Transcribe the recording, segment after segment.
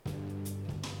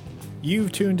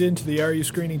You've tuned into the Are You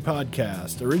Screening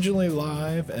podcast. Originally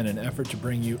live and an effort to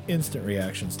bring you instant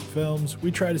reactions to films,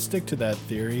 we try to stick to that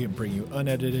theory and bring you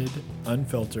unedited,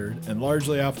 unfiltered, and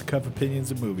largely off-the-cuff opinions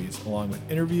of movies, along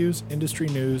with interviews, industry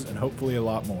news, and hopefully a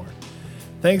lot more.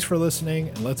 Thanks for listening,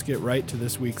 and let's get right to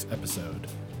this week's episode.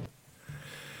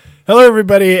 Hello,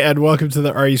 everybody, and welcome to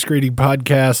the Are You Screening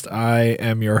podcast. I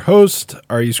am your host,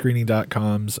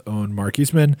 RUScreening.com's own Mark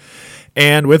Eastman.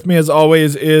 And with me, as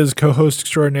always, is co-host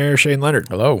extraordinaire Shane Leonard.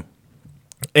 Hello.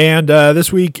 And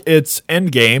this week, it's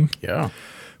Endgame. Yeah.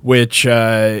 Which,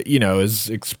 is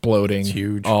exploding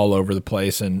huge. All over the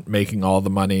place and making all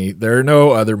the money. There are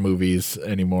no other movies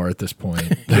anymore at this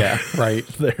point. Yeah, right.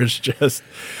 There's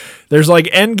like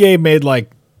Endgame made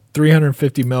like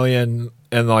 $350 million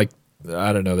and like,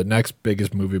 I don't know, the next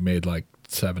biggest movie made like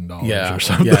 $7 or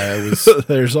something. Yeah, it was.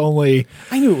 There's only.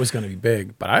 I knew it was going to be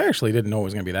big, but I actually didn't know it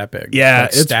was going to be that big. Yeah,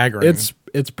 it's staggering.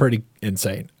 It's pretty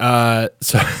insane.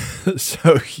 So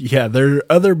yeah, there are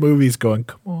other movies going.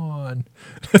 Come on,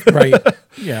 right?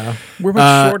 Yeah, we're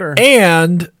much shorter.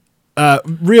 And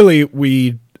really,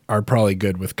 we are probably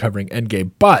good with covering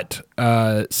Endgame, but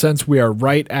since we are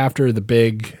right after the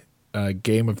big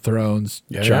Game of Thrones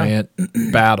giant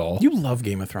battle, you love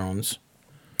Game of Thrones.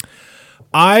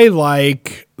 I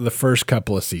like the first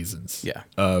couple of seasons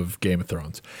of Game of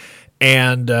Thrones.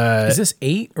 And is this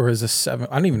 8 or is this 7?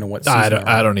 I don't even know what season.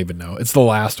 I don't even know. It's the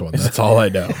last one. That's all I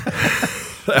know.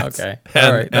 Okay.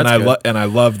 All right. And I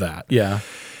love that. Yeah.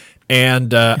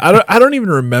 And I don't even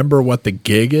remember what the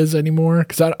gig is anymore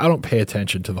because I don't pay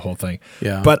attention to the whole thing.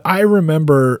 Yeah. But I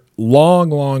remember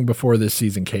long before this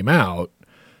season came out,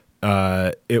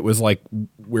 it was like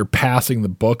we're passing the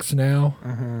books now.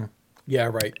 Mm-hmm. Yeah,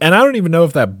 right. And I don't even know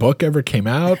if that book ever came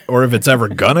out or if it's ever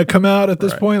gonna come out at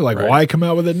this point. Like, why come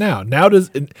out with it now? Now does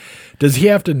he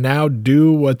have to now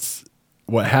do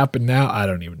what happened now? I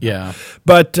don't even know. Yeah.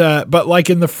 But like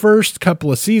in the first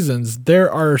couple of seasons, there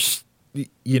are,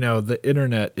 the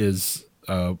internet is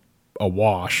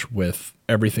awash with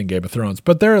everything Game of Thrones,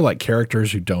 but there are like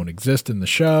characters who don't exist in the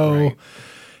show. Right.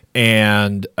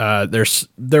 And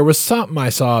there was something I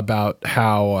saw about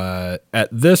how at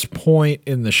this point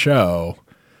in the show,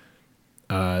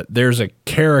 there's a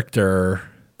character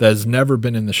that has never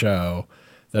been in the show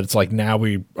that it's like now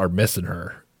we are missing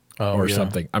her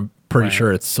something. I'm pretty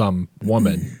sure it's some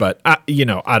woman, but I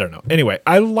don't know. Anyway,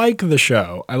 I like the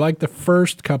show. I like the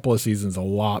first couple of seasons a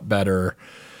lot better.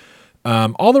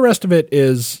 All the rest of it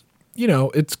is,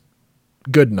 it's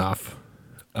good enough.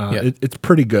 It's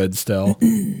pretty good still,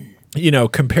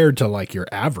 compared to like your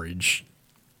average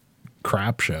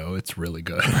crap show. It's really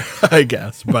good, I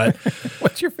guess. But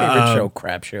what's your favorite show?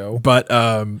 Crap show. But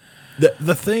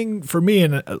the thing for me,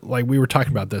 and like we were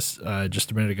talking about this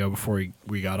just a minute ago before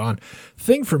we got on, the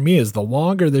thing for me is the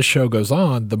longer this show goes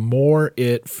on, the more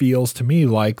it feels to me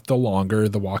like the longer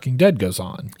The Walking Dead goes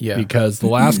on. Yeah. Because the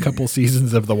last couple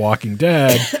seasons of The Walking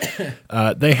Dead,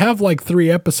 they have like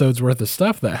 3 episodes worth of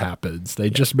stuff that happens.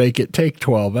 They just make it take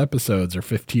 12 episodes or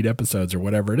 15 episodes or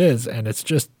whatever it is, and it's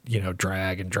just,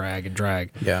 drag and drag and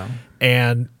drag. Yeah.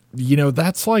 And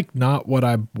that's like not what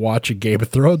I'm watching Game of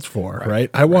Thrones for, right?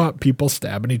 I want people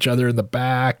stabbing each other in the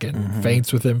back and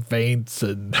feints within feints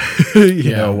and,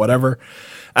 whatever.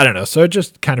 I don't know. So it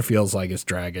just kind of feels like it's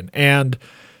dragging. And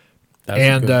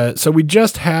so we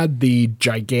just had the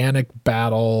gigantic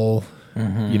battle,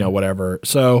 whatever.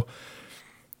 So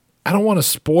I don't want to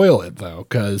spoil it though,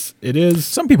 because it is.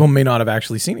 Some people may not have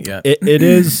actually seen it yet. It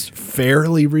is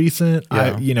fairly recent.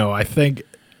 Yeah. I think.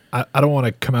 I don't want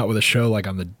to come out with a show like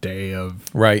on the day of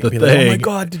the thing. Like, oh my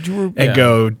God, did you?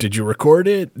 Go, did you record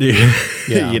it?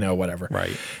 Whatever.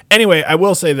 Right. Anyway, I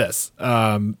will say this.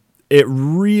 It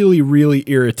really, really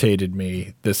irritated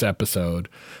me, this episode.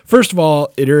 First of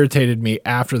all, it irritated me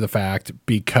after the fact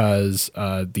because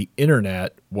the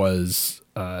internet was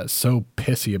so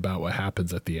pissy about what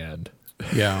happens at the end.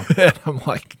 Yeah. And I'm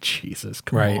like, Jesus,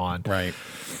 come on. Right.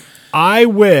 I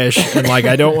wish, and like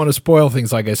I don't want to spoil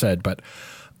things like I said, but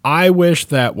I wish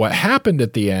that what happened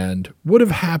at the end would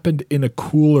have happened in a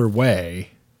cooler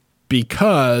way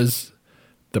because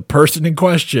the person in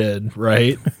question,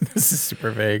 right? This is super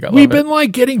vague. We've been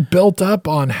like getting built up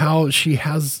on how she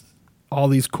has all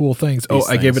these cool things.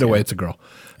 I gave it away. It's a girl.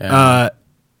 Yeah.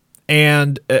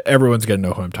 And everyone's going to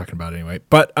know who I'm talking about anyway.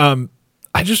 But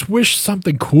I just wish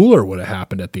something cooler would have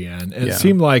happened at the end. And it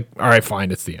seemed like, all right,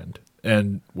 fine, it's the end.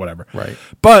 And whatever. Right.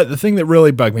 But the thing that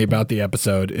really bugged me about the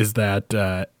episode is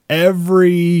that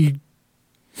every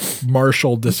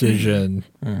Marshall decision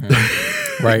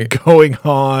right going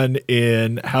on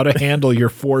in how to handle your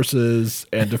forces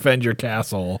and defend your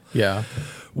castle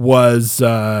was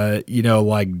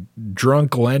like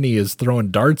drunk Lenny is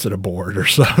throwing darts at a board or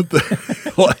something.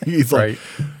 Like, he's Right.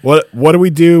 like, what do we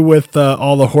do with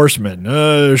all the horsemen?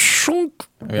 Shunk,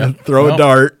 Yeah. throw a Well,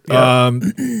 dart. yeah.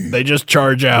 They just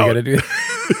charge We out. gotta do.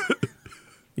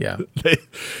 Yeah.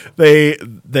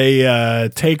 They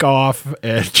take off,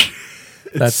 and it's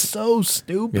That's- so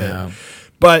stupid. Yeah.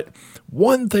 But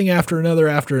one thing after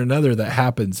another that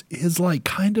happens is like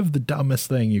kind of the dumbest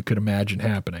thing you could imagine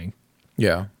happening.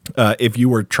 Yeah. If you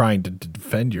were trying to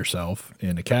defend yourself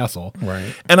in a castle.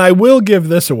 Right. And I will give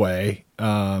this away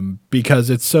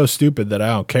because it's so stupid that I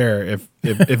don't care if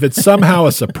it's somehow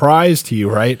a surprise to you,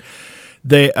 right?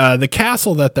 The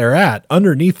castle that they're at,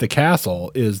 underneath the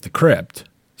castle is the crypt.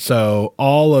 So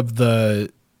all of the,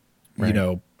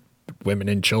 Right. women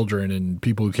and children and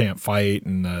people who can't fight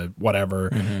and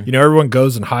whatever, everyone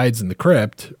goes and hides in the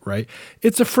crypt, right?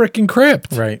 It's a freaking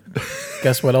crypt. Right.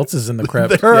 Guess what else is in the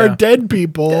crypt? There are Yeah. dead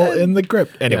people in the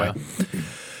crypt. Anyway,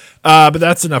 but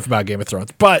that's enough about Game of Thrones.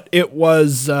 But it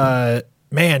was,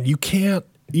 man, you can't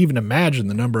even imagine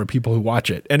the number of people who watch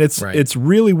it. And it's Right. it's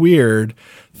really weird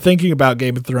thinking about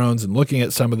Game of Thrones and looking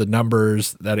at some of the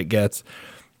numbers that it gets.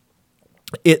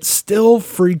 It still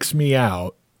freaks me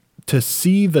out to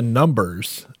see the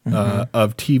numbers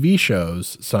of TV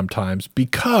shows sometimes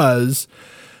because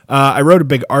I wrote a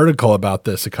big article about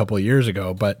this a couple of years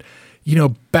ago, but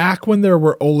back when there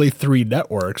were only 3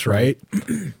 networks, right?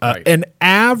 Right. An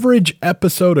average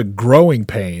episode of Growing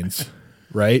Pains,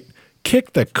 right?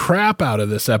 Kicked the crap out of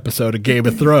this episode of Game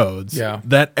of Thrones Yeah.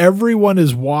 that everyone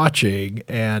is watching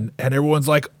and everyone's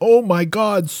like, oh my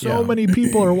God, so Yeah. many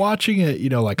people are watching it,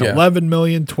 like Yeah. 11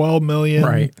 million, 12 million,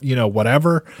 Right.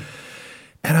 Whatever.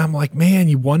 And I'm like, man,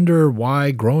 you wonder why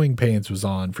Growing Pains was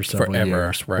on for several Forever,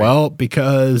 years. right. Well,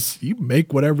 because you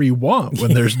make whatever you want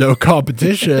when there's no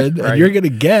competition, Right. and you're going to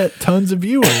get tons of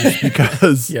viewers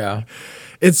because Yeah.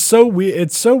 it's so weird.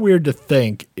 It's so weird to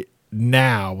think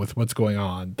now with what's going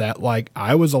on that like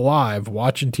I was alive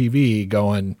watching TV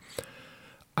going,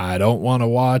 I don't want to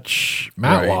watch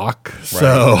Matlock,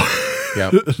 so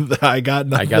Yep. I got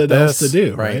nothing I got else this to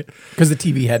do, right right? because the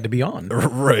TV had to be on.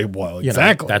 Right. Well, You know,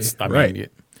 exactly. that's I mean, right.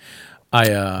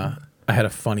 I had a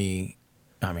funny.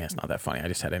 I mean, it's not that funny. I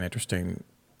just had an interesting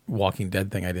Walking Dead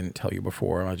thing I didn't tell you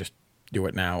before. I'll just do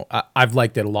it now. I've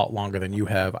liked it a lot longer than you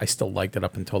have. I still liked it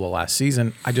up until the last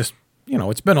season. I just,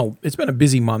 it's been a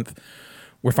busy month.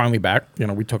 We're finally back.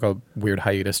 We took a weird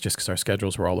hiatus just because our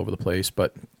schedules were all over the place.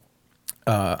 But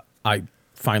I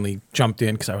finally jumped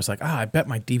in because I was like, I bet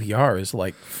my DVR is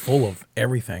like full of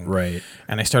everything. Right.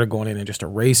 And I started going in and just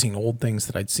erasing old things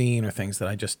that I'd seen or things that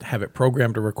I just have it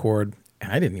programmed to record.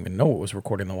 And I didn't even know it was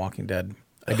recording The Walking Dead.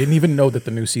 I didn't even know that the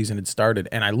new season had started.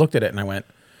 And I looked at it and I went,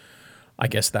 I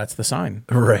guess that's the sign.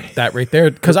 Right. That right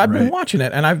there. Because I've been Right. watching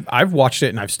it and I've watched it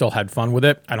and I've still had fun with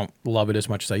it. I don't love it as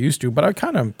much as I used to, but I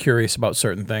kind of am curious about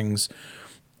certain things.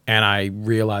 And I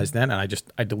realized then, and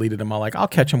I deleted them all. Like, I'll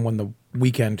catch them when the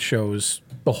weekend shows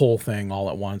the whole thing all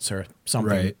at once or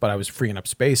something. Right. But I was freeing up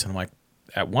space, and I'm like,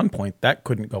 at one point, that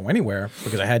couldn't go anywhere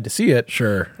because I had to see it.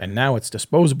 Sure. And now it's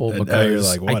disposable And now you're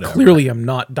because like, I whatever. clearly am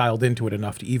not dialed into it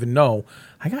enough to even know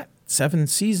I got 7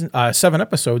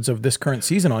 episodes of this current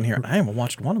season on here, and I haven't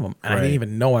watched one of them, and I Right. didn't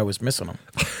even know I was missing them.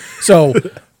 So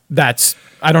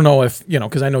I don't know if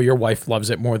because I know your wife loves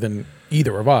it more than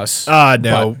either of us.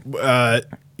 No.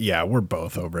 Yeah, we're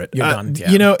both over it. You're done,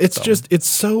 yeah. It's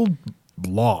so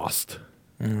lost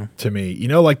to me.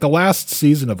 Like the last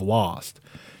season of Lost.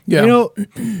 Yeah.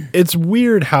 It's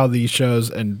weird how these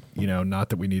shows, and not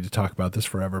that we need to talk about this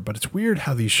forever, but it's weird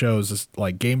how these shows,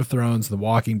 like Game of Thrones, The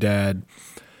Walking Dead,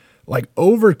 like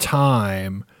over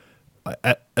time,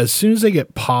 as soon as they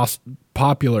get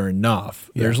popular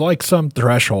enough, there's like some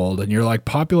threshold, and you're like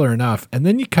popular enough, and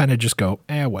then you kind of just go,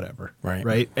 whatever,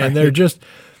 Right. And they're just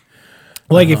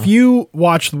like, if you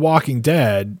watch The Walking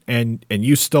Dead and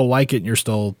you still like it and you're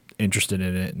still interested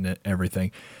in it and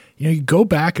everything, you go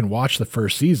back and watch the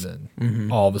first season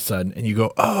all of a sudden and you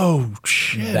go, oh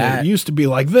shit, it used to be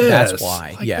like this. That's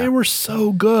why, Like, yeah. they were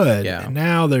so good. Yeah. And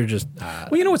now they're just, Well,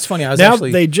 you know what's funny? I was now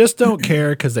actually they just don't care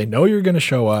because they know you're going to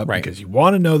show up Right. because you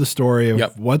want to know the story of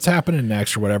Yep. what's happening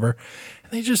next or whatever.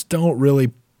 And they just don't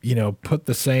really, put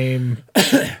the same,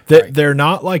 they're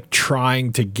not like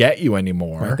trying to get you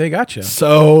anymore. they got you.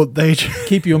 So they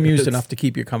Keep you amused enough to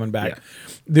keep you coming back.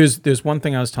 Yeah. There's one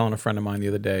thing I was telling a friend of mine the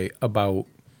other day about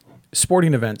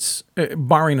sporting events,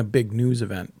 barring a big news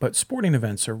event, but sporting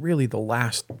events are really the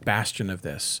last bastion of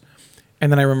this.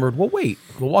 And then I remembered, well, wait,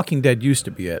 The Walking Dead used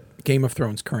to be it. Game of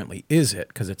Thrones currently is it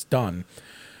because it's done.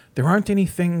 There aren't any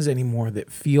things anymore that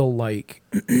feel like,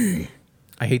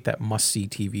 I hate that must-see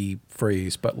TV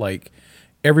phrase, but like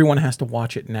everyone has to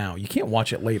watch it now. You can't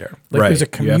watch it later. Like Right. there's a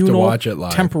You have to communal, watch it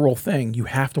live. temporal thing. You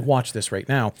have to watch this right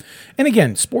now. And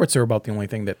again, sports are about the only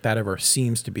thing that ever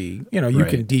seems to be. You know, you Right.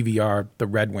 can DVR the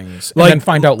Red Wings and then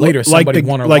find out later somebody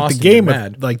won or lost. The game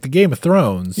mad. of like the Game of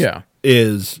Thrones. Yeah.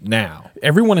 Is now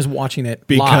Everyone is watching it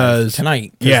because live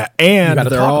tonight. Yeah, you and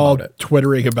gotta they're talk all about it.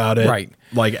 twittering about it, Right.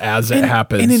 Like as it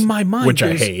happens. And in my mind, which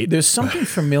I hate. There's something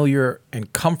familiar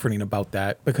and comforting about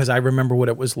that because I remember what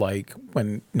it was like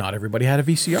when not everybody had a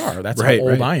VCR. That's Right, how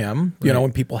old right. I am. You know,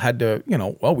 and people had to,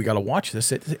 well, we got to watch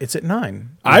this. It's at 9.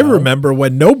 I remember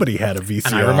when nobody had a VCR.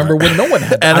 And I remember when no one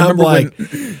had. And I I'm remember like,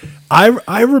 when,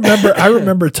 I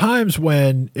remember times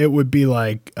when it would be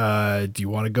like, do you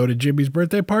want to go to Jimmy's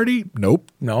birthday party?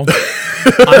 Nope. no.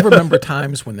 I remember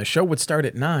times when the show would start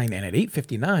at 9 and at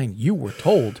 8:59 you were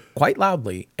told quite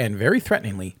loudly and very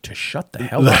threateningly to shut the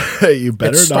hell up. You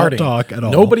better It's not starting. talk at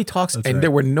all. Nobody talks, That's and right. there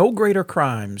were no greater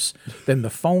crimes than the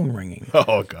phone ringing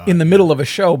Oh God. in the middle of a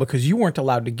show because you weren't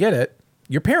allowed to get it.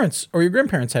 Your parents or your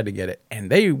grandparents had to get it, and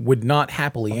they would not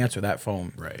happily answer that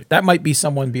phone. Right. That might be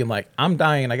someone being like, "I'm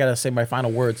dying. I got to say my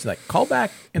final words." Like, call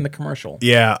back in the commercial.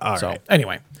 Yeah. All So right.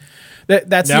 anyway,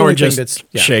 that's the Now only we're just thing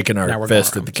that's shaking now our we're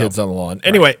fist going at the around, kids so. on the lawn.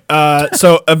 Anyway,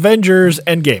 so Avengers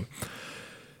Endgame.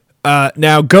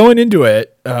 Now going into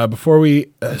it, before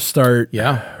we start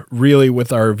really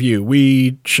with our review,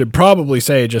 we should probably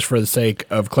say, just for the sake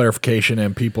of clarification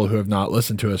and people who have not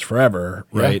listened to us forever,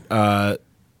 right?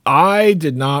 I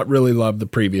did not really love the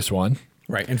previous one.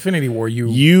 Right. Infinity War, I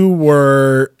You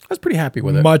were was pretty happy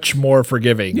with it. much more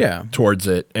forgiving Yeah. towards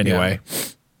it anyway.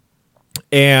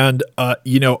 And a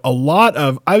lot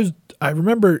of I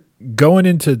remember going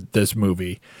into this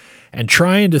movie and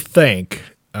trying to think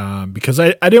because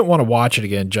I didn't want to watch it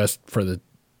again just for the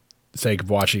sake of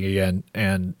watching it again,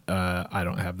 and I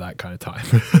don't have that kind of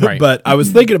time. Right. But I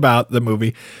was thinking about the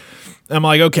movie. I'm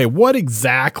like, okay, what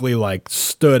exactly like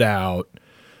stood out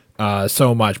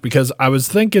so much? Because I was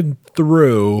thinking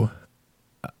through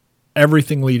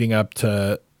everything leading up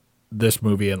to this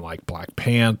movie and like Black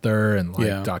Panther and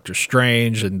like Doctor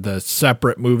Strange and the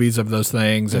separate movies of those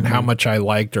things and how much I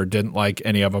liked or didn't like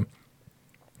any of them.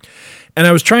 And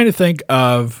I was trying to think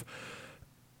of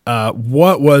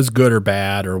what was good or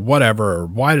bad or whatever, or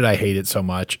why did I hate it so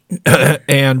much?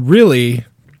 And really,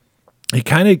 it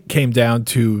kind of came down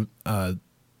to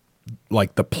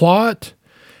like the plot.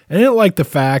 And I didn't like the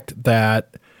fact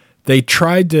that they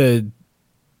tried to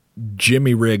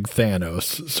Jimmy rig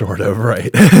Thanos, sort of, right?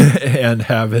 And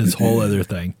have his whole other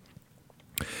thing.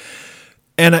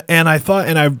 And I thought,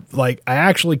 and I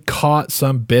actually caught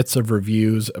some bits of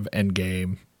reviews of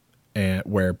Endgame, and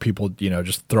where people,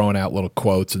 just throwing out little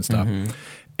quotes and stuff,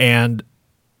 and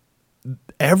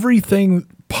everything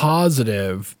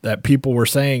positive that people were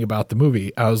saying about the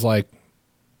movie, I was like,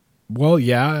 well,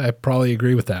 yeah, I probably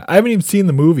agree with that. I haven't even seen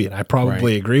the movie, and I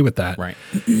probably agree with that. Right.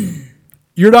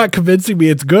 You're not convincing me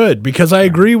it's good, because I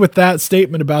agree with that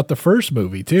statement about the first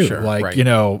movie too. Sure, like,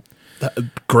 right.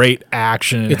 Great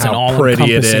action and It's an how pretty it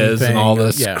all-encompassing is thing. and all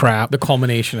this crap. The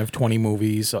culmination of 20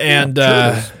 movies. And sure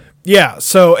it is. yeah,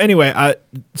 so anyway,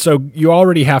 so you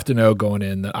already have to know going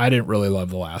in that I didn't really love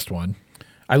the last one.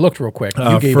 I looked real quick.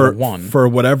 You gave it a 1. For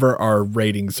whatever our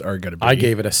ratings are going to be. I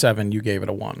gave it a 7. You gave it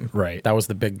a 1. Right. That was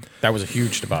a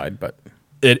huge divide, but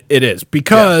It is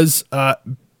because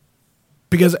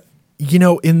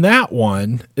in that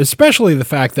one, especially the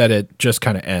fact that it just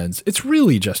kind of ends, it's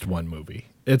really just one movie.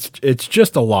 It's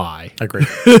just a lie. I agree.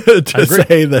 to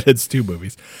say that it's 2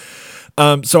 movies.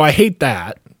 So I hate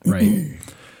that, right?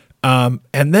 And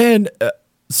then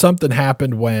something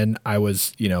happened when I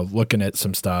was, looking at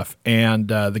some stuff, and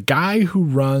the guy who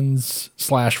runs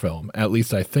Slash Film, at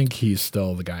least I think he's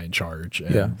still the guy in charge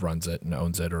and runs it and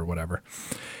owns it or whatever.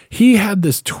 He had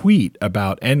this tweet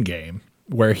about Endgame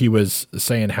where he was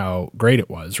saying how great it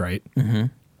was, right? Mm-hmm.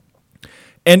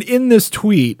 And in this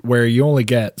tweet, where you only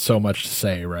get so much to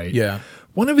say, right? Yeah.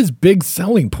 One of his big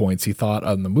selling points he thought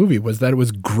on the movie was that it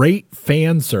was great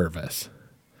fan service.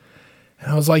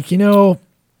 And I was like,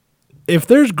 if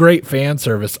there's great fan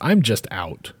service, I'm just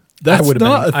out. That's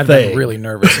not a thing. I'd been really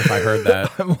nervous if I heard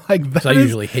that. I'm like, I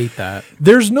usually hate that.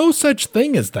 there's no such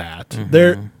thing as that.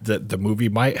 The movie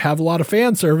might have a lot of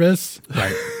fan service,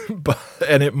 Right.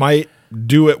 and it might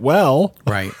do it well,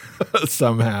 Right.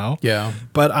 somehow. Yeah.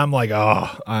 But I'm like,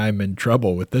 I'm in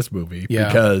trouble with this movie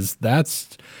because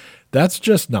that's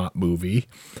just not movie.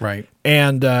 Right.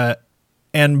 And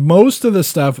most of the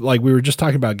stuff, like we were just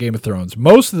talking about Game of Thrones,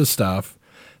 most of the stuff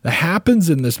that happens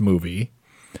in this movie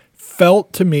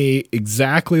felt to me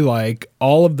exactly like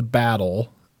all of the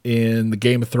battle in the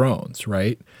Game of Thrones,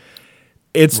 right?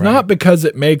 It's not because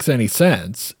it makes any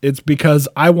sense. It's because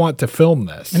I want to film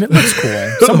this. And it looks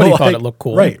cool. Somebody thought it looked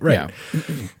cool. Right. Yeah.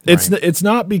 It's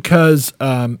not because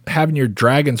having your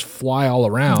dragons fly all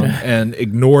around and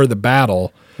ignore the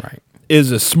battle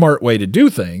is a smart way to do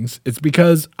things. It's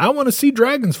because I want to see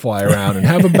dragons fly around and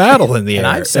have a battle in the air. And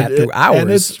I've sat through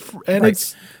hours. And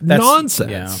it's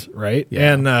nonsense, right?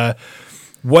 Yeah. And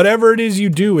whatever it is you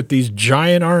do with these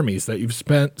giant armies that you've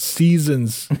spent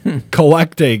seasons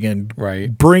collecting and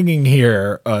bringing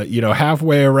here,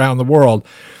 halfway around the world,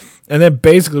 and then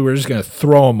basically we're just going to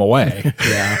throw them away.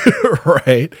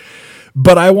 Right.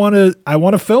 But I want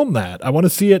to film that. I want to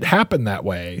see it happen that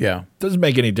way. Yeah. Doesn't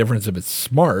make any difference if it's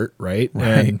smart, right?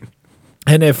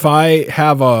 And if I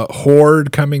have a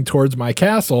horde coming towards my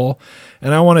castle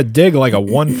and I want to dig like a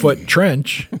 1 foot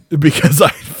trench because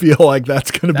I feel like that's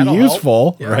going to be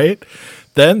useful, right?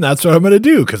 Then that's what I'm going to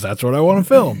do because that's what I want to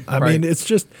film. I mean, it's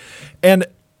just, and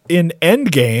in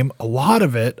Endgame, a lot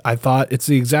of it, I thought it's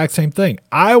the exact same thing.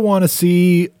 I want to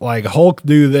see like Hulk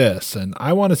do this, and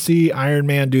I want to see Iron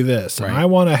Man do this, and I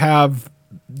want to have,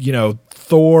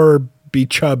 Thor be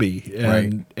chubby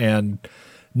and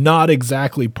not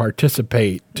exactly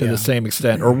participate to the same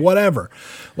extent or whatever.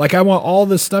 Like I want all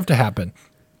this stuff to happen.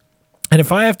 And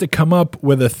if I have to come up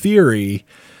with a theory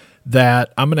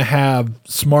that I'm going to have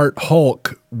Smart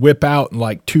Hulk whip out in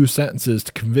like 2 sentences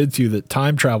to convince you that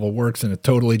time travel works in a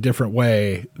totally different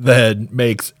way than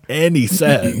makes any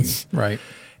sense.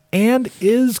 And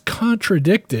is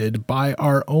contradicted by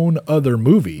our own other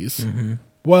movies,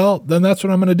 well, then that's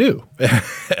what I'm going to do.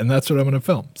 And that's what I'm going to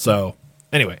film. So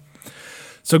anyway.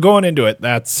 So going into it,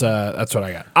 that's what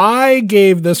I got. I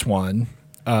gave this one,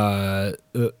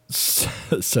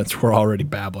 since we're already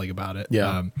babbling about it.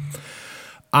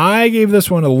 I gave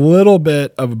this one a little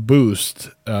bit of a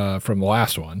boost from the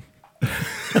last one.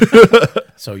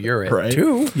 So you're at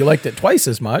 2. You liked it twice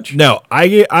as much. No,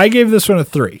 I gave this one a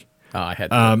 3. Oh, I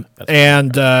had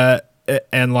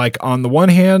and like on the one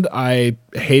hand, I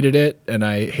hated it and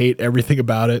I hate everything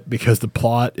about it because the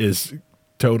plot is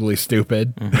totally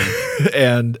stupid.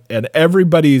 and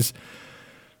everybody's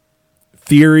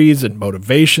theories and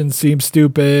motivations seem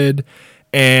stupid.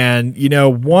 And,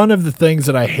 one of the things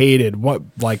that I hated,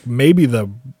 maybe the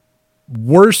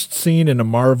worst scene in a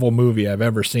Marvel movie I've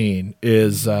ever seen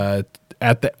is at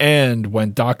the end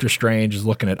when Doctor Strange is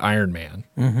looking at Iron Man.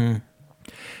 And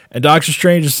Doctor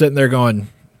Strange is sitting there going,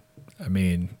 I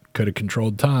mean, could have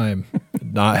controlled time,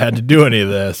 not had to do any of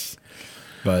this.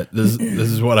 But this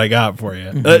is what I got for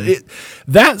you.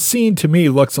 That scene to me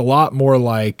looks a lot more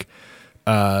like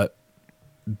Benedict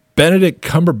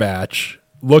Cumberbatch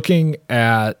looking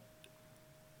at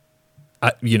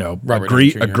a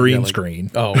green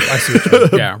screen. Oh, I see what you mean.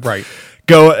 Yeah, right.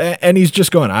 And he's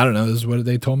just going, I don't know, this is what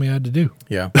they told me I had to do.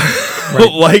 Yeah.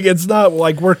 Like it's not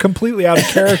like we're completely out of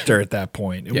character at that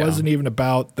point. It wasn't even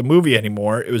about the movie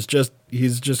anymore. It was just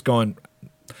he's just going,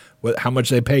 how much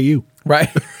they pay you. Right.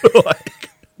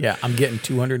 Yeah, I'm getting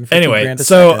 $250 grand a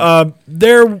so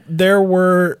second. there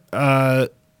were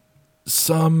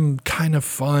some kind of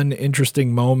fun,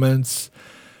 interesting moments,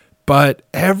 but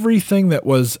everything that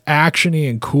was actiony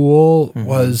and cool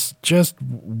was just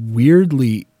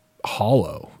weirdly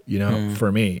hollow,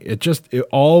 for me. It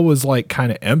all was like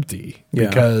kind of empty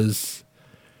because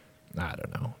I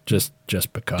don't know, just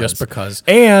because. Just because.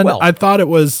 And I thought it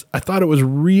was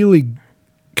really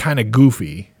kind of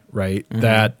goofy, right?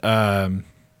 That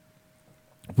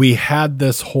we had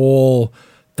this whole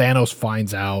Thanos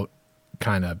finds out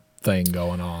kind of thing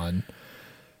going on.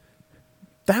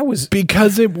 That was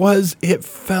because it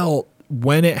felt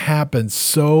when it happened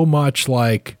so much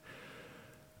like,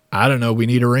 I don't know, we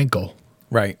need a wrinkle.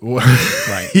 Right.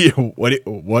 Right.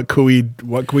 What could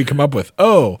we come up with?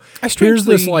 Oh, here's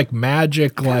this like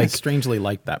magic, like strangely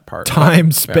like that part.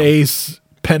 Time space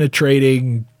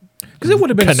penetrating. Because it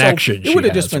would have been connection. It would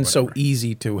have just been so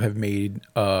easy to have made.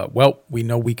 We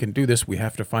know we can do this. We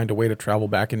have to find a way to travel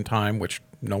back in time, which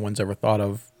no one's ever thought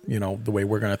of. The way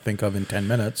we're going to think of in 10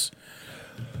 minutes.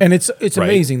 And it's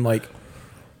amazing. Like,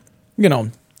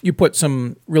 you put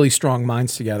some really strong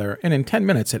minds together, and in 10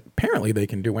 minutes, apparently they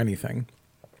can do anything.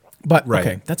 But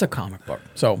okay, that's a comic book,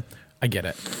 so I get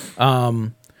it.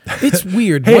 It's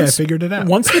weird. Hey, I figured it out.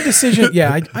 Once the decision,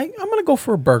 I'm going to go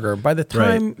for a burger. By the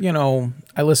time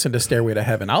I listen to Stairway to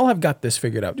Heaven, I'll have got this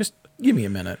figured out. Just give me a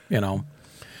minute.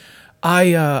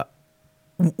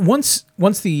 Once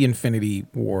the Infinity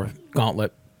War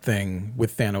gauntlet thing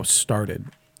with Thanos started,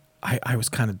 I was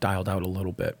kind of dialed out a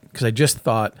little bit because I just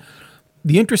thought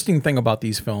the interesting thing about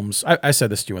these films, I said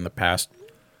this to you in the past,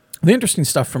 the interesting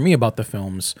stuff for me about the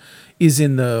films is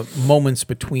in the moments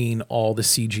between all the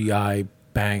CGI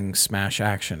bang, smash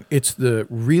action. It's the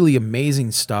really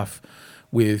amazing stuff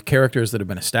with characters that have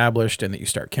been established and that you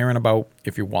start caring about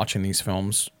if you're watching these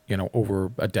films,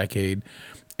 over a decade,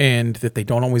 and that they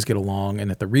don't always get along,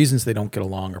 and that the reasons they don't get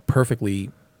along are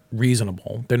perfectly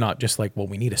reasonable. They're not just like, well,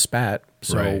 we need a spat,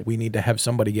 so Right. we need to have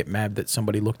somebody get mad that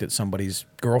somebody looked at somebody's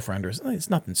girlfriend, or it's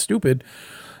nothing stupid.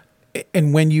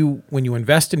 And when you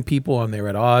invest in people and they're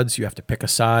at odds, you have to pick a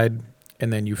side,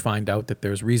 and then you find out that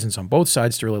there's reasons on both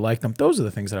sides to really like them. Those are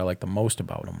the things that I like the most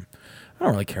about them. I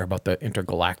don't really care about the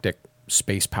intergalactic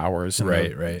space powers and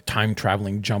Right. time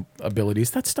traveling jump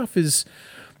abilities. That stuff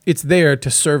it's there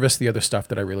to service the other stuff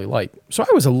that I really like. So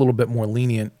I was a little bit more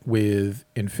lenient with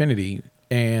Infinity,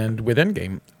 and with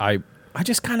Endgame, I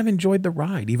just kind of enjoyed the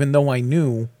ride, even though I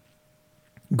knew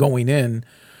going in,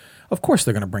 of course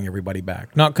they're going to bring everybody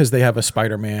back. Not because they have a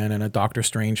Spider-Man and a Doctor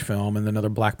Strange film and another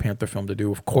Black Panther film to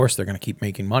do. Of course they're going to keep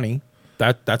making money.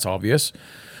 That's obvious.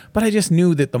 But I just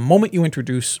knew that the moment you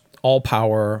introduce all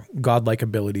power, godlike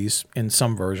abilities in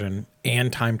some version,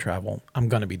 and time travel, I'm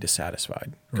going to be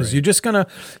dissatisfied. Because Right.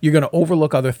 you're going to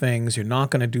overlook other things. You're not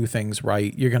going to do things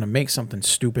right. You're going to make something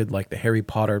stupid like the Harry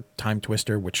Potter time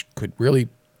twister, which could really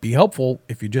be helpful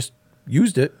if you just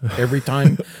used it every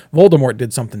time Voldemort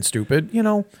did something stupid,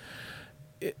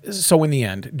 So in the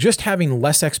end, just having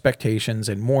less expectations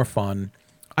and more fun,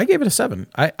 I gave it a 7.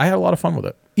 I had a lot of fun with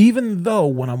it. Even though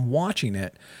when I'm watching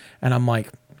it and I'm like,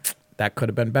 that could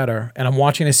have been better. And I'm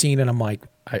watching a scene and I'm like,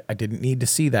 I didn't need to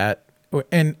see that.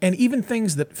 And even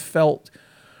things that felt,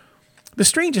 the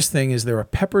strangest thing is there are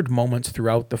peppered moments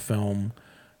throughout the film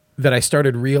that I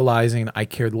started realizing I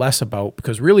cared less about,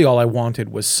 because really all I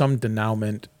wanted was some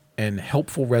denouement and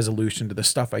helpful resolution to the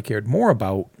stuff I cared more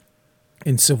about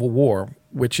in Civil War,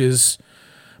 which is,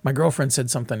 my girlfriend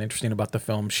said something interesting about the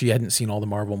film. She hadn't seen all the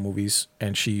Marvel movies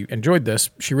and she enjoyed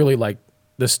this. She really liked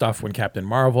this stuff when Captain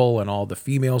Marvel and all the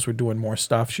females were doing more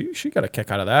stuff. She got a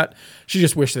kick out of that. She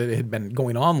just wished that it had been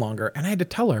going on longer. And I had to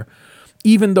tell her,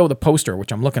 even though the poster,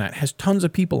 which I'm looking at, has tons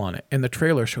of people on it and the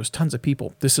trailer shows tons of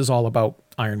people, this is all about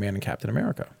Iron Man and Captain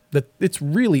America. That it's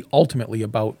really ultimately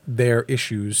about their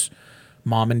issues.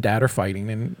 Mom and dad are fighting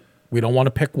and we don't want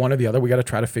to pick one or the other. We got to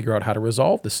try to figure out how to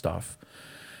resolve this stuff.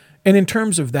 And in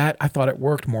terms of that, I thought it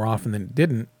worked more often than it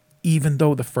didn't, even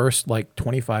though the first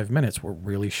 25 minutes were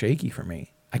really shaky for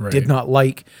me. I did not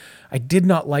like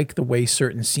the way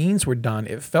certain scenes were done.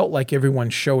 It felt like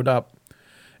everyone showed up,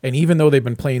 and even though they've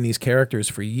been playing these characters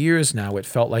for years now, it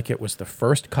felt like it was the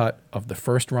first cut of the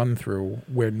first run through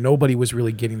where nobody was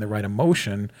really getting the right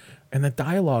emotion and the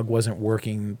dialogue wasn't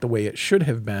working the way it should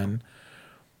have been.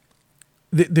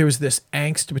 There was this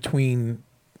angst between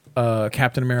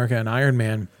Captain America and Iron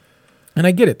Man. And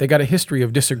I get it. They got a history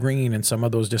of disagreeing, and some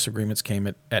of those disagreements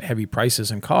came at heavy prices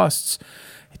and costs.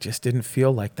 It just didn't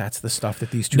feel like that's the stuff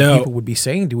that these two people would be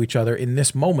saying to each other in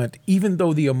this moment, even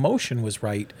though the emotion was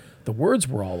right, the words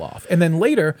were all off. And then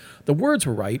later, the words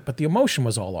were right, but the emotion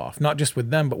was all off, not just with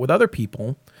them, but with other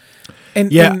people.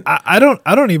 And I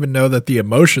don't even know that the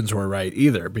emotions were right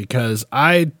either, because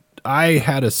I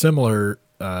had a similar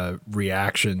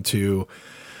reaction to,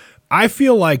 I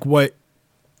feel like what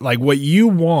you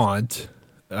want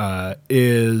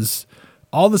is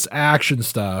all this action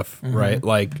stuff, right?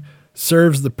 Like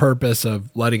serves the purpose of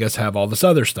letting us have all this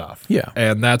other stuff. Yeah.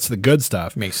 And that's the good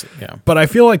stuff. makes it, yeah. But I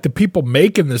feel like the people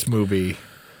making this movie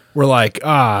were like,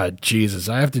 Jesus,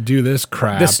 I have to do this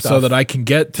crap This so stuff that I can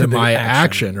get to the my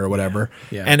action. action or whatever.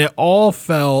 Yeah. And it all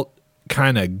felt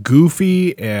kind of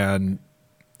goofy and,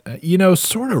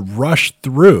 sort of rushed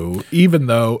through, even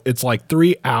though it's like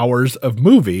 3 hours of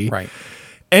movie. Right.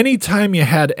 Anytime you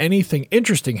had anything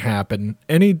interesting happen,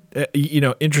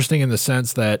 interesting in the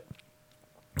sense that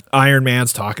Iron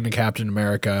Man's talking to Captain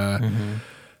America,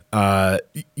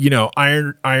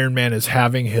 Iron Man is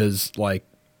having his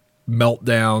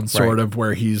meltdown sort of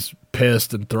where he's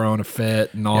pissed and throwing a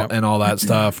fit and all that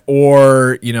stuff.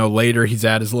 Or, later he's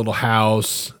at his little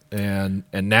house and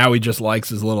now he just likes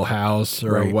his little house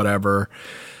or whatever.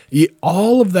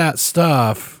 All of that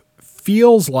stuff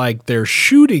feels like they're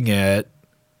shooting it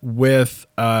with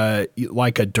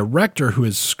like a director who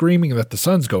is screaming that the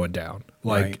sun's going down.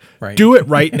 Do it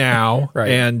right now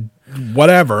and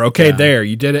whatever. Okay, there,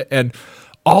 you did it. And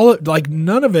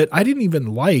none of it, I didn't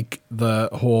even like the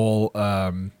whole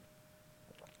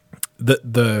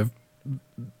the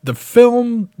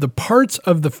film, the parts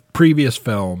of the previous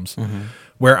films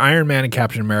where Iron Man and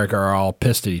Captain America are all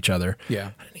pissed at each other. Yeah.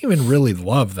 I didn't even really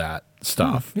love that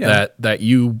stuff that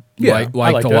you liked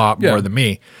liked a it. lot more than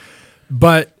me.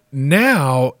 But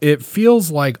now it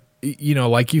feels like,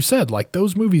 like you said, like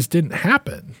those movies didn't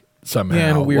happen. somehow. Yeah,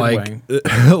 in a weird way.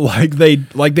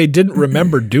 like they didn't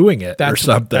remember doing it or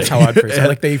something. That's how I'd phrase it.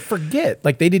 Like they forget.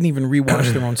 Like they didn't even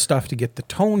rewatch their own stuff to get the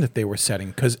tone that they were setting.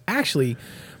 Because actually,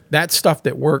 that stuff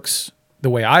that works the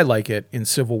way I like it in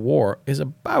Civil War is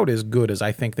about as good as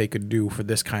I think they could do for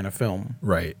this kind of film.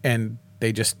 Right. And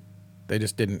they just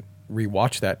didn't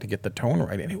rewatch that to get the tone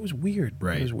right, and it was weird.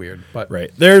 Right. It was weird. But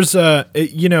right. There's for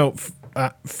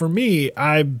me,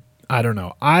 I don't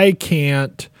know. I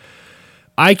can't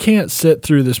sit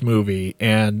through this movie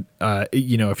and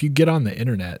if you get on the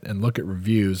internet and look at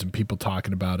reviews and people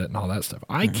talking about it and all that stuff,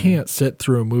 I can't sit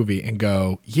through a movie and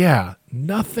go, yeah,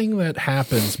 nothing that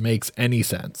happens makes any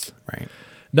sense. Right.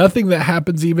 Nothing that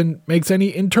happens even makes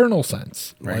any internal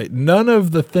sense. Right. Like, none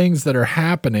of the things that are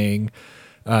happening,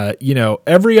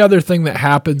 every other thing that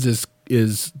happens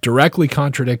is directly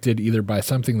contradicted either by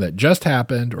something that just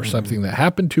happened or something that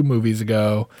happened 2 movies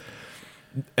ago.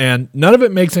 And none of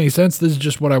it makes any sense. This is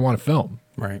just what I want to film.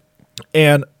 Right.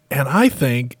 And I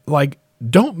think, like,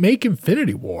 don't make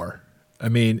Infinity War. I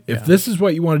mean, if this is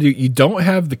what you want to do, you don't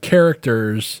have the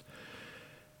characters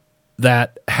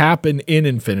that happen in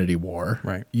Infinity War.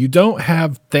 Right. You don't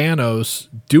have Thanos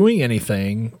doing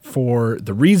anything for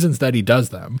the reasons that he does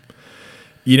them.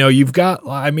 You've got,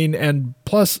 and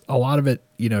plus a lot of it,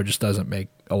 just doesn't make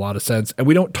a lot of sense. And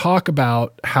we don't talk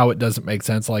about how it doesn't make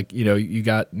sense. Like, you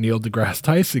got Neil deGrasse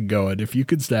Tyson going, if you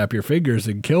could snap your fingers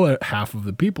and kill half of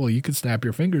the people, you could snap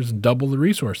your fingers and double the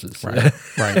resources. Right.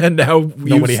 Right. And now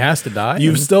nobody has to die.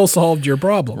 You've still solved your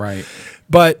problem. Right.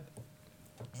 But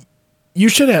you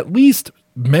should at least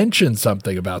mention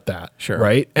something about that. Sure.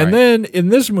 Right. And then in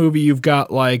this movie, you've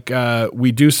got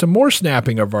we do some more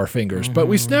snapping of our fingers, but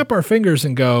we snap our fingers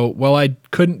and go, well, I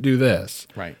couldn't do this.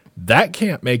 Right. That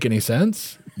can't make any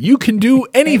sense. You can do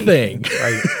anything.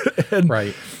 Right. And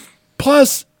right.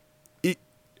 Plus,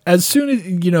 as soon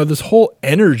as, this whole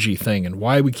energy thing and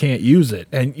why we can't use it,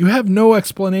 and you have no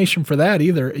explanation for that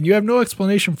either. And you have no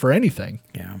explanation for anything.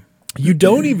 Yeah. You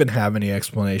don't even have any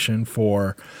explanation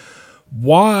for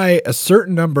why a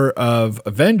certain number of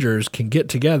Avengers can get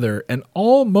together and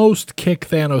almost kick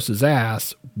Thanos'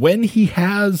 ass when he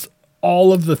has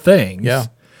all of the things. Yeah.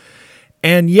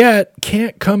 And yet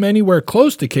can't come anywhere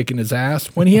close to kicking his ass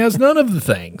when he has none of the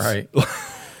things. Right.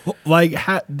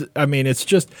 It's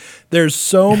just, there's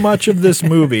so much of this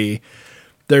movie.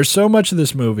 There's so much of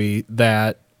this movie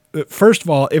that, first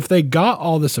of all, if they got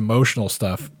all this emotional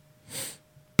stuff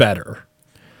better,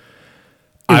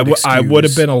 I would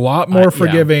have been a lot more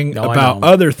forgiving about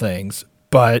other things,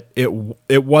 but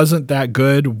it wasn't that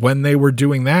good when they were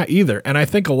doing that either. And I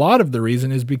think a lot of the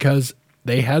reason is because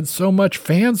they had so much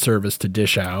fan service to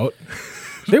dish out.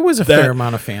 There was a fair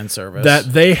amount of fan service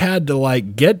that they had to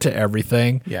get to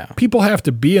everything. Yeah. People have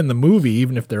to be in the movie,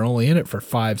 even if they're only in it for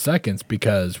 5 seconds,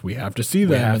 because we have to see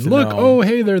them and look, oh,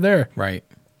 hey, they're there. Right.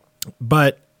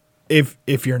 But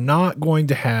if you're not going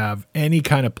to have any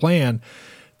kind of plan,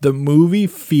 the movie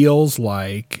feels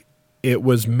like it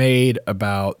was made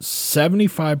about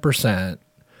 75%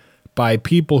 by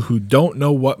people who don't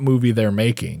know what movie they're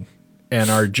making and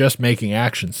are just making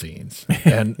action scenes.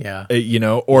 And,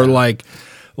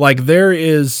 like there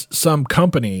is some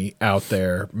company out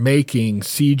there making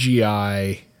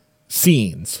CGI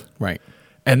scenes. Right.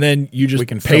 And then you just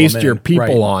paste your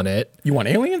people on it. You want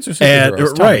aliens or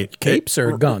superheroes? Right. Capes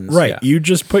or guns? Right. Yeah. You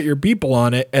just put your people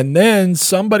on it, and then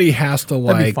somebody has to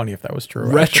That'd be funny if that was true.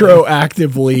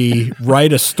 Retroactively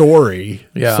write a story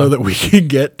so that we can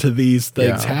get to these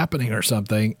things happening or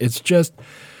something. It's just,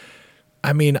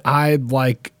 I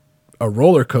like a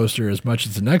roller coaster as much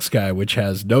as the next guy, which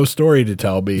has no story to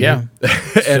tell me. Yeah.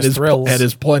 and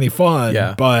is plenty fun.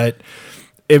 Yeah. But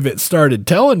if it started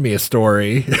telling me a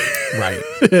story, right,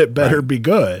 it better be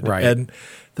good. Right. And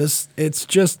it's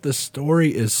just, the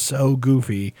story is so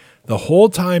goofy. The whole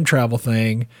time travel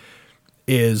thing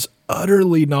is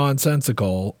utterly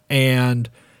nonsensical and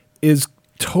is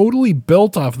totally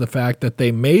built off the fact that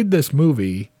they made this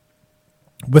movie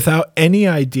without any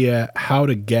idea how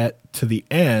to get to the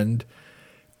end,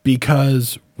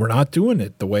 because we're not doing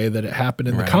it the way that it happened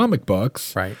in the comic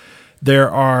books. Right.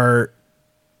 There are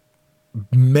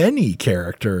many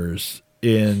characters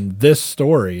in this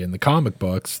story in the comic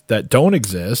books that don't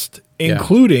exist,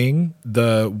 including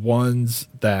the ones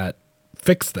that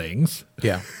fix things.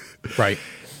 Yeah. Right.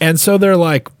 And so they're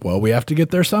like, well, we have to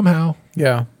get there somehow.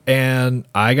 Yeah. And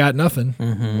I got nothing.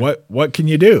 What can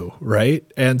you do? Right.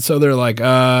 And so they're like,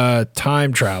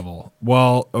 time travel.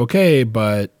 Well, okay,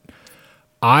 but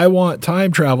I want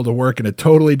time travel to work in a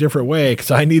totally different way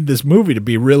because I need this movie to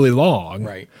be really long.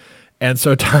 Right. And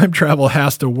so time travel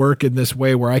has to work in this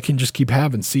way where I can just keep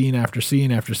having scene after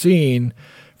scene after scene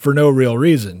for no real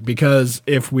reason. Because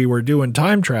if we were doing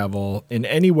time travel in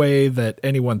any way that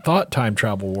anyone thought time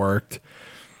travel worked,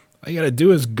 all you got to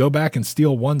do is go back and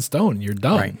steal one stone. You're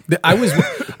done. Right.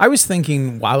 I was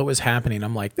thinking while it was happening,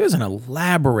 I'm like, there's an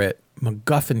elaborate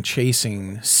MacGuffin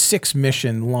chasing 6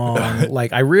 mission long.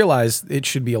 Like, I realized it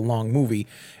should be a long movie.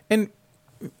 And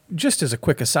just as a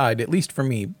quick aside, at least for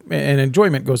me, and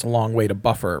enjoyment goes a long way to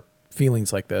buffer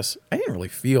feelings like this. I didn't really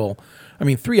feel,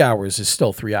 3 hours is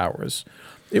still 3 hours.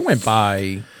 It went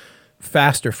by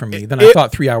faster for me than I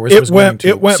thought 3 hours was going to.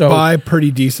 It went by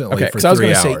pretty decently for 3 hours. Because I was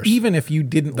going to say, even if you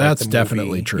didn't that's like the movie,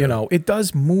 definitely true. it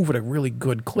does move at a really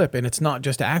good clip, and it's not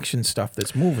just action stuff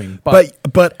that's moving.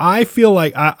 But I feel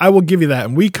like I will give you that,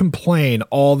 and we complain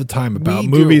all the time about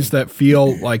movies that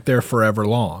feel like they're forever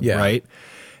long, right?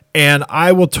 And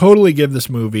I will totally give this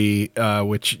movie,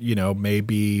 which may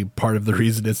be part of the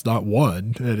reason it's not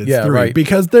 1 and it's 3, right.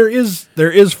 because there is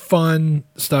fun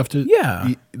stuff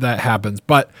that happens,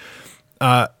 but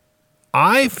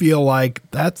I feel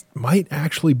like that might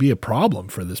actually be a problem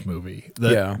for this movie.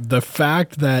 The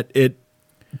fact that it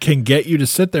can get you to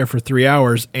sit there for 3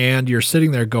 hours and you're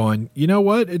sitting there going, you know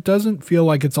what? It doesn't feel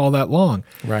like it's all that long.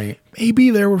 Right. Maybe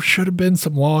there should have been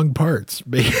some long parts.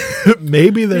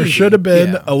 Maybe there should have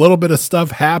been a little bit of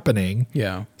stuff happening.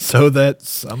 Yeah. So that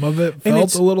some of it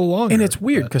felt a little longer. And it's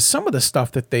weird because some of the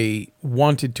stuff that they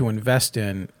wanted to invest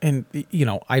in, and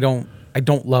I don't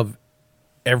love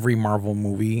every Marvel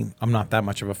movie. I'm not that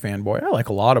much of a fanboy. I like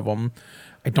a lot of them.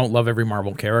 I don't love every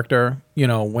Marvel character.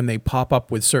 When they pop up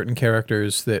with certain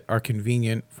characters that are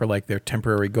convenient for like their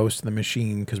temporary ghost in the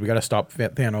machine, because we got to stop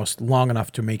Thanos long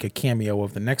enough to make a cameo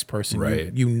of the next person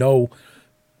right.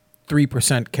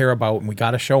 3% care about, and we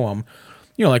got to show them.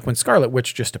 Like when Scarlet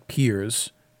Witch just appears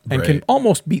and right. can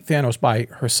almost beat Thanos by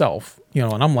herself.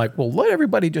 And I'm like, well, let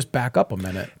everybody just back up a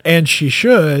minute. And she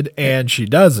should, and she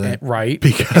doesn't. Right.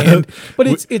 But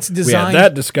it's designed. We had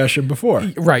that discussion before.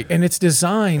 Right. And it's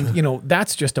designed,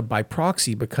 that's just a by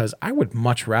proxy, because I would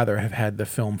much rather have had the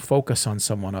film focus on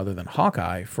someone other than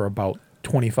Hawkeye for about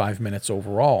 25 minutes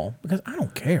overall, because I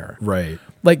don't care. Right.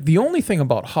 Like, the only thing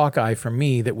about Hawkeye for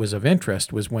me that was of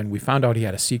interest was when we found out he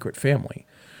had a secret family.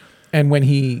 And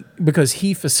because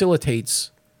he facilitates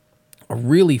a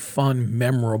really fun,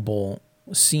 memorable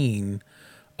scene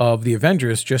of the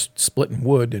Avengers just splitting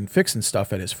wood and fixing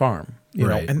stuff at his farm,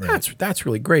 and that's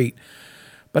really great.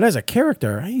 But as a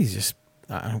character, I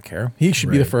don't care. He should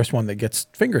be the first one that gets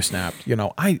finger snapped.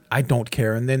 I don't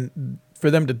care. And then for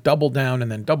them to double down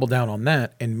and then double down on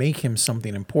that and make him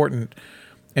something important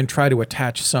and try to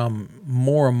attach some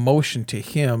more emotion to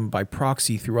him by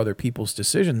proxy through other people's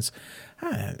decisions,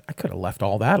 I could have left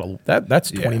all that. That's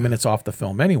 20 minutes off the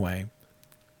film anyway.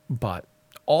 But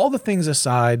all the things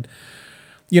aside,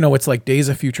 it's like Days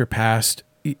of Future Past.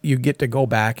 You get to go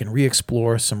back and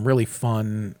re-explore some really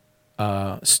fun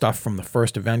stuff from the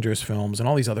first Avengers films and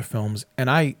all these other films. And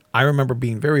I remember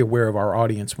being very aware of our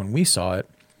audience when we saw it.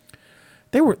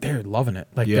 They're loving it.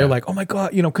 Like they're like, oh my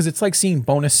God, because it's like seeing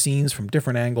bonus scenes from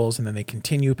different angles, and then they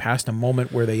continue past a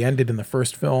moment where they ended in the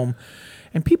first film,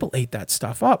 and people ate that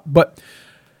stuff up. But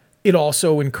it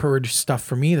also encouraged stuff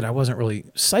for me that I wasn't really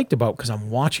psyched about, because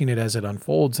I'm watching it as it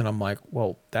unfolds, and I'm like,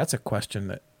 well, that's a question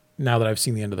that now that I've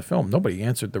seen the end of the film, nobody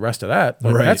answered the rest of that.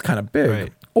 Like, that's kind of big.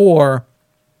 Right. Or,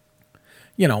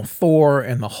 Thor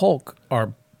and the Hulk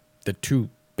are the two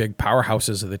big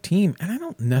powerhouses of the team, and I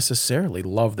don't necessarily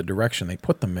love the direction they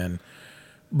put them in,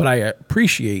 but I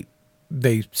appreciate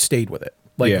they stayed with it.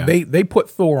 Like they put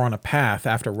Thor on a path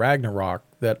after Ragnarok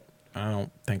that I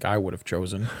don't think I would have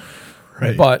chosen.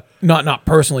 Right. But not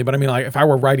personally, but I mean, like, if I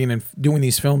were writing and doing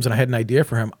these films and I had an idea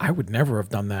for him, I would never have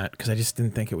done that, because I just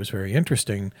didn't think it was very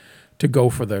interesting to go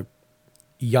for the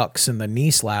yucks and the knee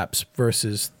slaps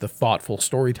versus the thoughtful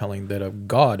storytelling that a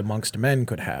god amongst men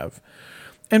could have.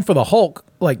 And for the Hulk,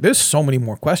 like, there's so many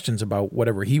more questions about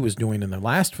whatever he was doing in the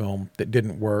last film that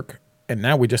didn't work. And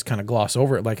now we just kind of gloss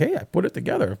over it like, hey, I put it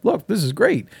together. Look, this is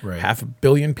great. Right. 500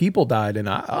 million people died, and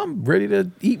I'm ready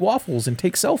to eat waffles and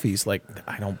take selfies. Like,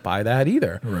 I don't buy that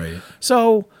either. Right.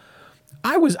 So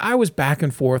I was back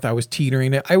and forth. I was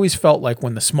teetering it. I always felt like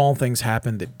when the small things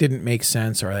happened that didn't make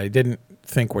sense, or I didn't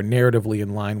think were narratively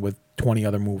in line with 20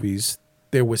 other movies,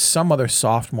 there was some other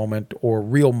soft moment or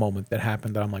real moment that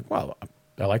happened that I'm like, wow,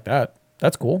 I like that.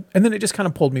 That's cool. And then it just kind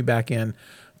of pulled me back in,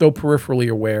 though peripherally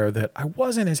aware that I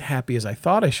wasn't as happy as I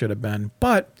thought I should have been.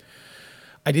 But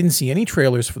I didn't see any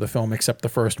trailers for the film except the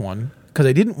first one, because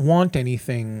I didn't want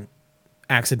anything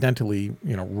accidentally,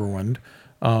 ruined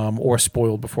or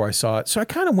spoiled before I saw it. So I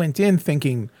kind of went in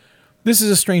thinking This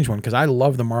is a strange one because I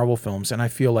love the Marvel films and I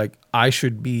feel like I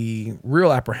should be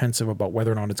real apprehensive about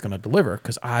whether or not it's going to deliver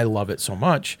because I love it so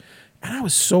much. And I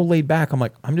was so laid back. I'm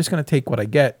like, I'm just going to take what I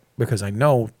get because I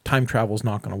know time travel is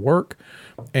not going to work.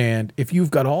 And if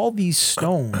you've got all these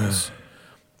stones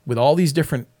with all these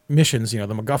different missions, the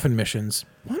MacGuffin missions,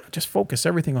 why not just focus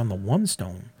everything on the one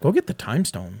stone? Go get the time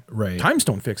stone. Right. Time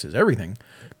stone fixes everything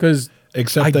because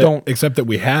Except that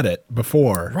we had it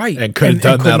before, right, and could have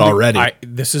done that already.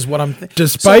 This is what I'm.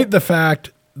 Despite the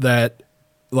fact that,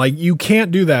 like, you can't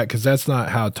do that because that's not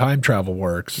how time travel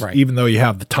works. Right. Even though you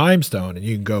have the time stone and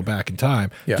you can go back in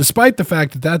time. Yeah. Despite the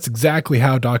fact that that's exactly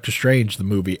how Doctor Strange the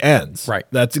movie ends. Right.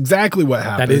 That's exactly what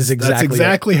happens. That is That's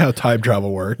exactly how time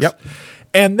travel works. Yep.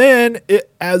 And then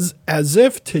as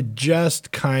if to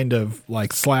just kind of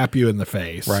like slap you in the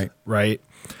face. Right.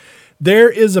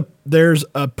 There's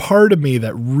a part of me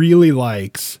that really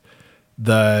likes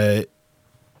the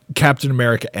Captain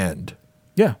America end.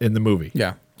 Yeah. In the movie.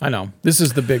 Yeah, I know. This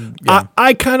is the big. Yeah.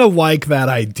 I kind of like that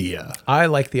idea. I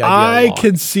like the idea. I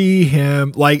can see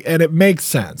him like, and it makes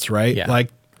sense, right? Yeah. Like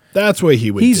that's what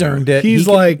he would. He's do. earned it. He's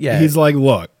like,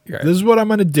 look, Right. this is what I'm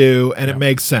going to do, and it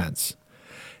makes sense.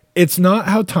 It's not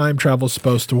how time travel's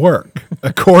supposed to work,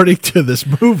 according to this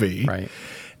movie. Right.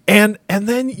 And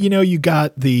then, you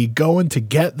got the going to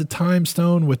get the time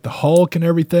stone with the Hulk and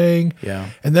everything. Yeah.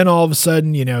 And then all of a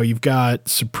sudden, you've got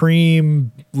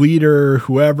Supreme Leader,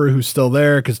 whoever who's still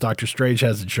there because Doctor Strange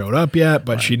hasn't showed up yet,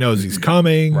 but she knows he's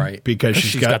coming. Right. Because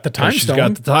she's got the time stone. She's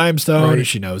got the time stone. Right. And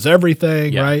she knows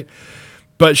everything, Yeah. right?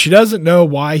 But she doesn't know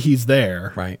why he's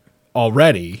there Right.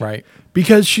 already. Right.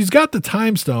 Because she's got the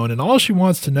time stone and all she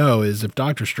wants to know is if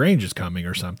Doctor Strange is coming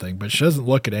or something, but she doesn't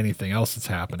look at anything else that's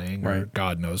happening or Right.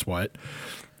 God knows what.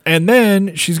 And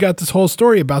then she's got this whole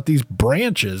story about these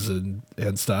branches and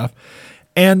stuff.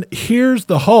 And here's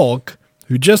the Hulk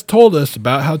who just told us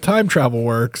about how time travel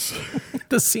works.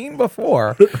 The scene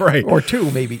before. Right. Or two,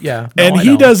 maybe. Yeah. No, And I he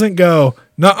know. doesn't go,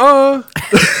 nuh-uh.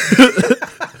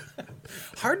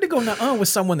 Hard to go nuh-uh with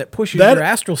someone that pushes That- your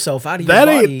astral self out of your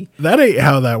body. That ain't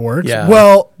how that works. Yeah.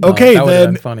 Well, No, okay, that would've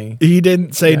then been funny. he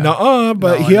didn't say Yeah. nuh-uh,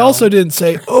 but No, I he know. also didn't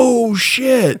say, oh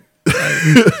shit.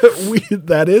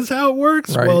 That is how it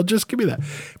works. Right. Well, just give me that.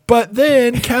 But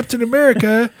then Captain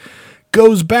America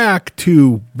goes back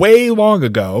to way long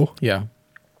ago Yeah.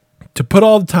 to put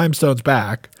all the time stones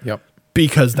back Yep.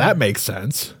 because that makes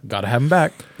sense. Got to have him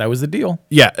back. That was the deal.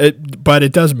 Yeah, but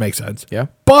it doesn't make sense. Yeah.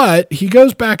 But he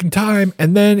goes back in time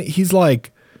and then he's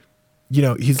like,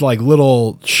 he's like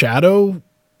little shadow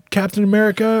Captain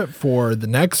America for the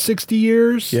next 60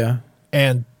 years. Yeah.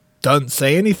 And doesn't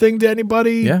say anything to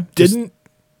anybody. Yeah, Didn't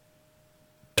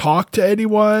talk to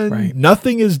anyone. Right.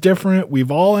 Nothing is different. We've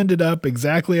all ended up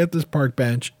exactly at this park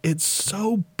bench. It's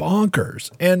so bonkers.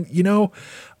 And,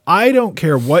 I don't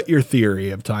care what your theory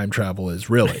of time travel is,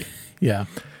 really. Yeah.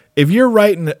 If you're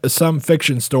writing some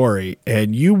fiction story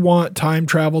and you want time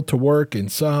travel to work in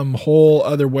some whole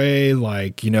other way,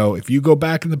 like, if you go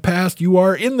back in the past, you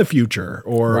are in the future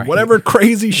or Right. whatever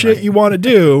crazy shit you want to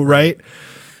do, right?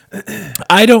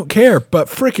 I don't care, but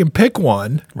freaking pick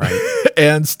one Right.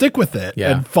 and stick with it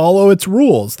Yeah. and follow its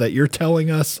rules that you're telling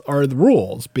us are the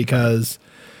rules because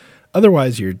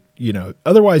otherwise you're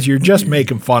just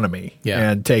making fun of me Yeah.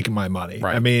 and taking my money.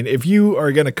 Right. I mean, if you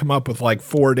are going to come up with like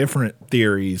 4 different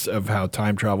theories of how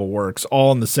time travel works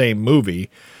all in the same movie,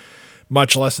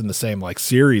 much less in the same like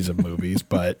series of movies,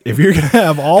 but if you're going to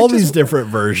have all these different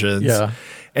versions Yeah.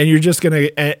 and you're just going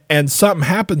to, and something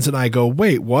happens and I go,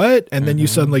 wait, what? And then you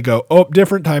suddenly go, oh,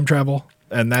 different time travel.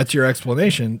 And that's your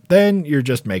explanation, then you're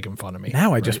just making fun of me.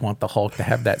 Now I just want the Hulk to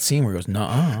have that scene where he goes,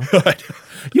 nuh-uh.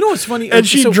 You know what's funny? And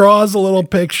she draws a little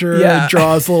picture Yeah. and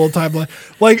draws a little timeline.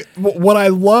 Like what I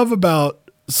love about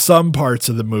some parts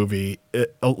of the movie,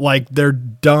 like they're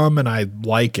dumb and I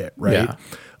like it, right? Yeah.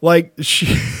 Like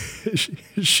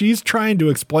she's trying to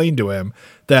explain to him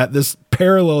that this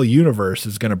parallel universe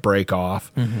is going to break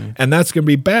off and that's going to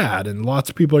be bad and lots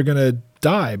of people are going to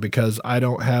die because I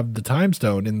don't have the time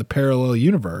stone in the parallel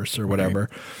universe or whatever.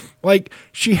 Like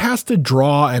she has to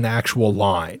draw an actual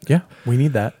line. Yeah, we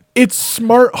need that. It's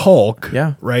smart Hulk,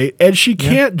 Yeah. right? And she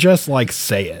can't just like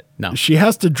say it. No. She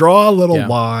has to draw a little Yeah.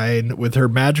 line with her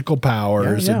magical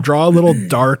powers Yeah. and draw a little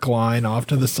dark line off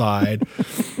to the side.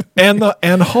 And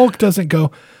Hulk doesn't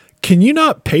go, "Can you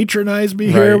not patronize me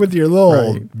here Right. with your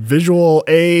little Right. visual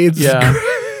aids?" Yeah.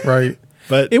 Right.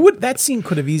 But That scene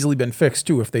could have easily been fixed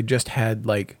too if they just had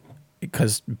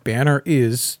because Banner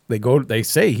they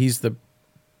say he's the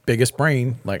biggest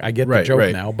brain. Like I get the Right, joke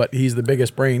right. now, but he's the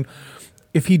biggest brain.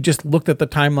 If he just looked at the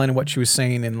timeline and what she was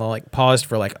saying and paused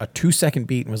for like a 2-second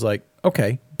beat and was like,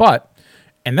 okay, but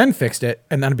and then fixed it,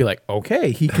 and then I'd be like,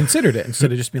 okay, he considered it,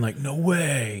 instead of just being like, no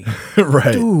way,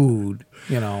 Right. dude,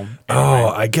 you know. Oh,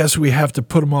 I guess we have to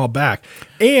put them all back.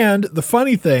 And the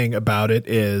funny thing about it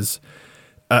is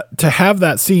to have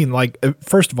that scene, like,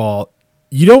 first of all,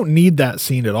 you don't need that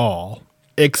scene at all,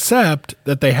 except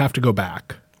that they have to go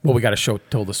back. Well, we got to show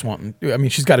Tilda Swinton. I mean,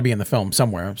 she's got to be in the film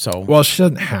somewhere. So, Well, she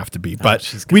doesn't have to be, but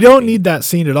she's we gotta don't be. need that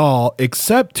scene at all,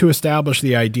 except to establish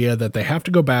the idea that they have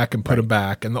to go back and put him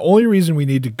back. And the only reason we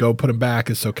need to go put him back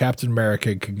is so Captain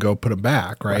America can go put him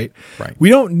back, right? Right. We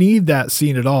don't need that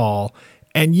scene at all.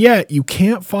 And yet you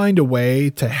can't find a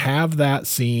way to have that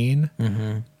scene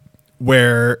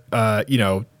where,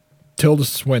 Tilda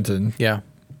Swinton yeah,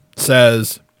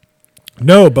 says,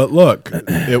 no, but look,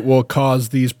 it will cause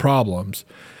these problems.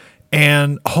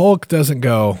 And Hulk doesn't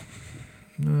go,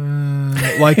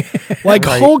 like Right,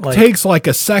 Hulk like- takes like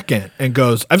a second and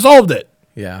goes, I've solved it.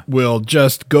 yeah. We'll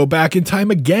just go back in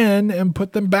time again and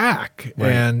put them back.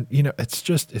 Right. And,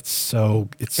 it's so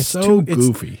too-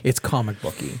 goofy. It's comic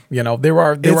booky. You know, there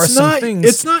are It's some not, things.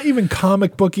 it's not even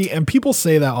comic booky. And people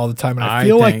say that all the time. And I I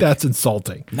feel like think- that's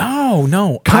insulting.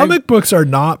 no. Comic books are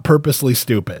not purposely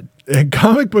stupid. And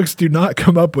comic books do not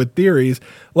come up with theories.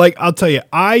 Like, I'll tell you,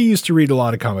 I used to read a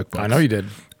lot of comic books. I know you did.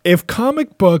 If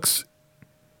comic books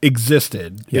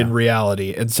existed Yeah. in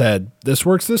reality and said, this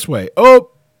works this way. Oh,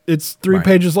 it's 3 Right.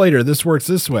 pages later. This works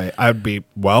this way. I'd be,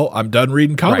 well, I'm done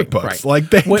reading comic books. Right. Like,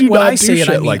 they when, do when not I do say shit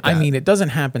it, like that. I mean, it doesn't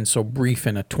happen so brief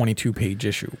in a 22-page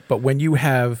issue. But when you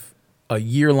have a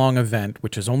year-long event,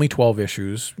 which is only 12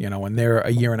 issues, and they're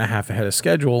a year and a half ahead of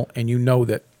schedule, and you know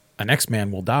that an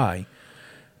X-Man will die,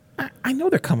 I know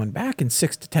they're coming back in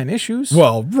 6 to 10 issues.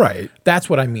 Well, right. That's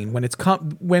what I mean. When it's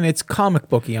comic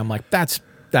booky, I'm like, that's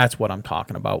what I'm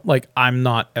talking about. Like, I'm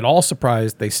not at all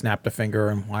surprised they snapped a finger,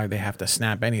 and why they have to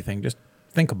snap anything. Just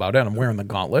think about it. I'm wearing the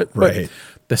gauntlet. Right. But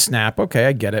the snap, okay,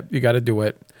 I get it. You got to do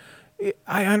it.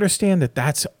 I understand that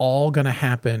that's all going to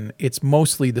happen. It's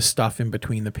mostly the stuff in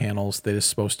between the panels that is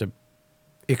supposed to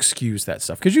excuse that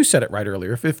stuff. Because you said it right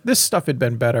earlier. If this stuff had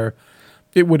been better,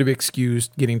 it would have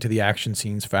excused getting to the action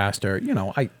scenes faster.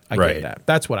 I Right. get that.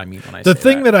 That's what I mean when I The say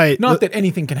thing that I- not that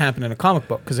anything can happen in a comic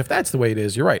book, because if that's the way it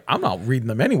is, you're right. I'm not reading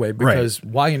them anyway, because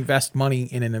why invest money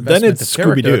in an investment it's of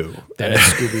character? Scooby-Doo. Then it's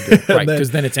Scooby-Doo. Right,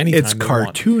 because then it's anytime It's they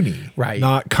want. cartoony, Right.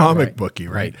 not comic Right. booky,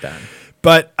 right? Then.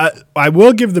 But I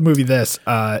will give the movie this.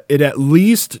 It at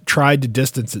least tried to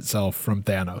distance itself from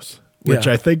Thanos, which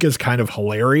Yeah. I think is kind of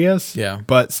hilarious. Yeah.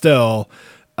 But still,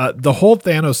 the whole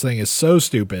Thanos thing is so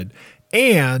stupid.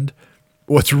 And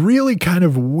what's really kind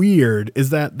of weird is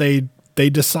that they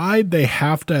decide they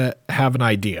have to have an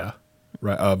idea,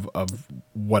 right, of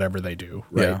whatever they do,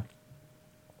 right? Yeah.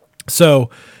 So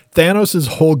Thanos'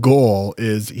 whole goal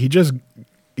is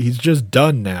he's just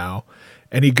done now,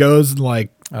 and he goes and like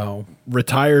Oh.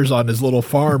 retires on his little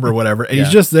farm or whatever, and Yeah.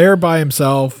 he's just there by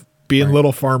himself, being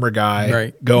little farmer guy,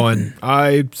 Right. going,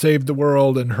 I saved the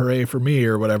world and hooray for me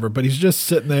or whatever. But he's just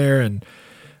sitting there and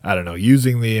I don't know,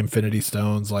 using the Infinity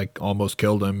Stones, like almost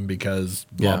killed him because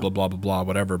blah, Yeah. blah, blah, blah, blah,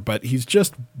 whatever. But he's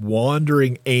just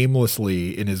wandering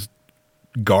aimlessly in his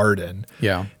garden.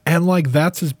 Yeah. And like,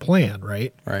 that's his plan,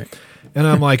 right? Right. And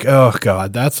I'm like, oh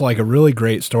God, that's like a really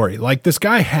great story. Like this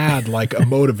guy had like a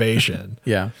motivation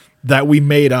Yeah. that we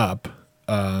made up.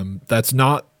 That's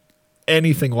not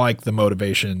anything like the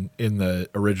motivation in the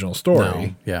original story.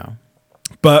 No. Yeah.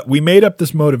 But we made up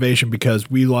this motivation because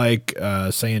we like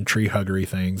saying tree huggery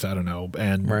things. I don't know.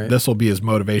 And Right. this will be his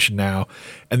motivation now.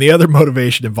 And the other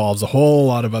motivation involves a whole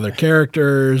lot of other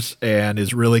characters and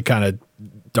is really kind of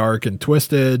dark and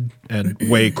twisted and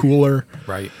way cooler.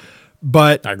 Right.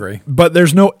 But I agree. But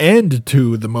there's no end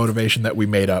to the motivation that we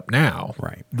made up now.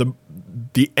 Right.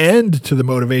 The end to the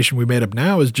motivation we made up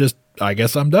now is just, I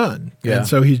guess I'm done. Yeah. And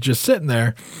so he's just sitting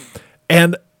there.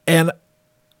 And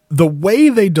the way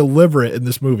they deliver it in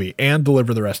this movie and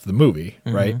deliver the rest of the movie,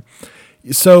 right?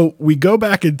 So we go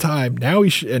back in time. Now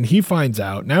he finds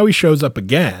out. Now he shows up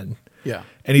again. Yeah.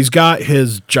 And he's got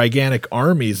his gigantic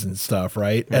armies and stuff,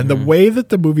 right? And the way that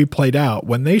the movie played out,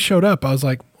 when they showed up, I was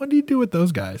like, what did he do with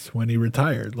those guys when he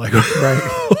retired? Like, Right.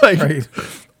 like Right.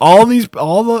 all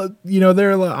the,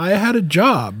 they're like, I had a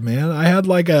job, man. I had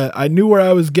I knew where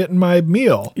I was getting my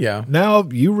meal. Yeah. Now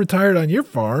you retired on your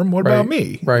farm. What about Right.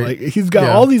 me? Right. Like, he's got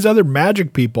Yeah. all these other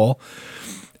magic people,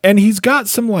 and he's got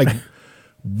some like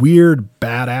weird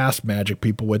badass magic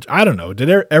people, which I don't know. Did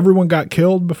everyone got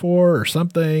killed before or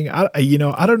something? I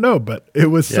don't know, but it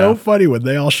was so Yeah. funny when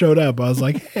they all showed up. I was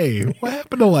like, hey, what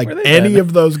happened to like Where they any been?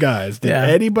 of those guys? Did Yeah.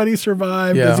 anybody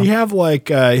survive? Yeah. Does he have like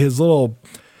his little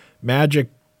magic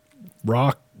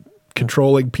rock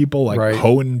controlling people like Right.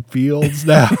 hoeing fields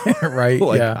now? Right.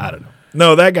 Like, Yeah. I don't know.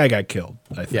 No, that guy got killed,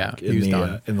 I think, Yeah, he was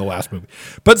done. In the last movie.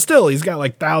 But still, he's got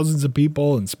like thousands of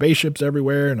people and spaceships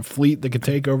everywhere and a fleet that could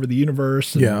take over the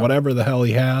universe and whatever the hell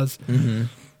he has. Mm-hmm.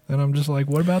 And I'm just like,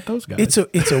 what about those guys?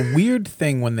 It's a weird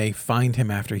thing when they find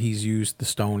him after he's used the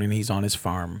stone and he's on his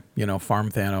farm,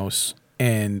 Farm Thanos.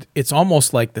 And it's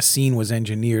almost like the scene was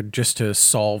engineered just to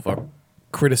solve a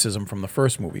criticism from the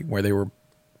first movie where they were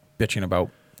bitching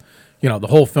about, the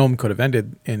whole film could have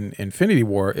ended in Infinity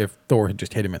War if Thor had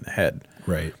just hit him in the head.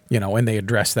 Right. And they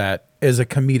address that as a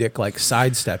comedic like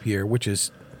sidestep here, which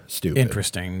is stupid.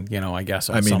 Interesting, I guess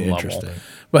on some interesting. level.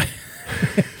 But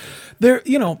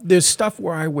there's stuff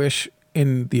where I wish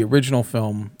in the original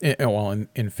film, in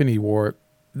Infinity War,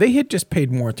 they had just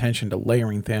paid more attention to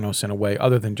layering Thanos in a way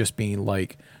other than just being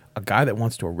like a guy that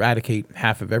wants to eradicate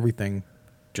half of everything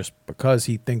just because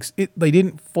he thinks it. They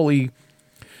didn't fully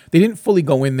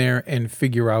go in there and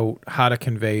figure out how to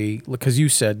convey, because you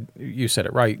said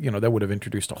it right, that would have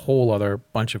introduced a whole other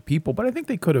bunch of people, but I think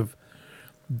they could have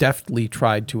deftly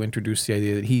tried to introduce the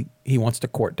idea that he wants to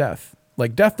court death.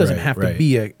 Like, death doesn't have to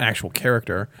be an actual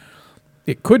character.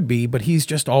 It could be, but he's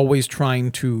just always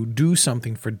trying to do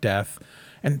something for death.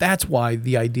 And that's why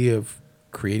the idea of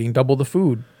creating double the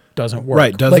food doesn't work.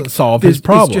 Right, doesn't solve his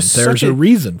problem. There's a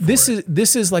reason for it.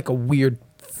 This is like a weird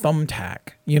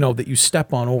thumbtack, that you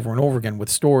step on over and over again with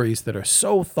stories that are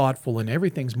so thoughtful and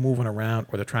everything's moving around,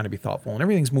 or they're trying to be thoughtful and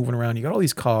everything's moving around. You got all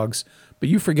these cogs, but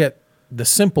you forget the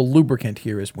simple lubricant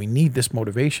here is we need this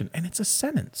motivation, and it's a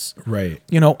sentence. Right.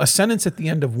 A sentence at the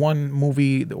end of one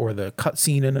movie or the cut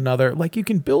scene in another, like you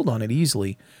can build on it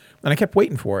easily. And I kept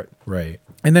waiting for it. Right.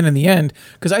 And then in the end,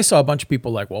 because I saw a bunch of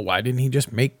people like, well, why didn't he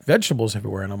just make vegetables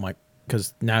everywhere? And I'm like,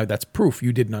 because now that's proof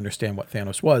you didn't understand what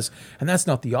Thanos was. And that's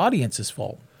not the audience's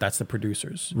fault. That's the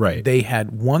producers. Right. They had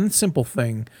one simple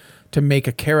thing to make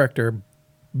a character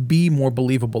be more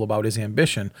believable about his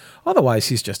ambition. Otherwise,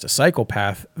 he's just a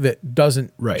psychopath that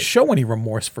doesn't show any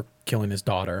remorse for killing his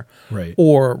daughter,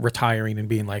 or retiring and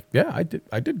being like, "Yeah,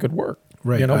 I did good work."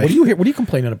 Right. What are you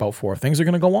complaining about for? Things are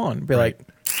going to go on. Be like,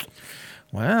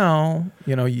 well,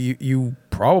 you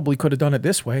probably could have done it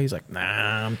this way. He's like,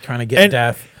 nah, I'm trying to get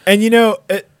death. And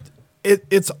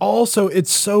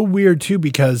it's so weird too,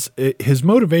 because his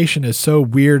motivation is so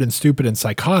weird and stupid and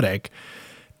psychotic.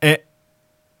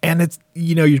 And it's,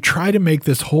 you try to make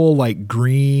this whole like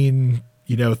green,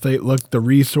 look, the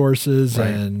resources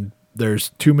and there's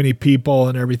too many people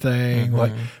and everything. Mm-hmm.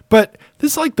 Like, but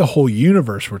this is like the whole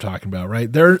universe we're talking about,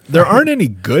 right? There aren't any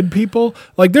good people.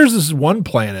 Like, there's this one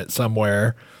planet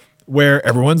somewhere where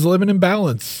everyone's living in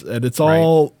balance and it's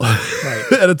all,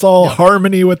 and it's all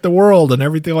harmony with the world and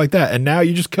everything like that. And now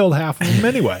you just killed half of them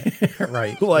anyway.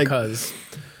 Right. Like,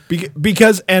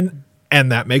 because and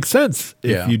that makes sense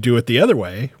if you do it the other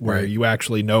way, where you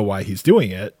actually know why he's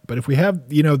doing it. But if we have,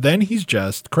 then he's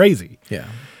just crazy. Yeah.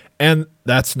 And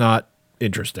that's not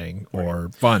interesting or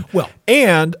fun. Well,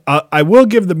 and I will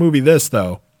give the movie this,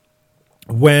 though.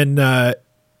 When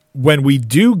we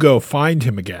do go find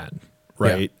him again,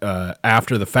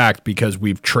 after the fact, because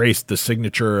we've traced the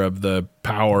signature of the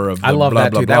power of the I love blah,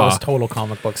 that blah, too. blah. That was total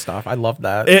comic book stuff. I love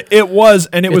that. It was,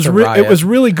 and it was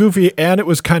really goofy, and it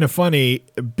was kind of funny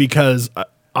because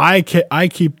I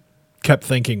kept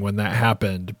thinking when that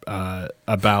happened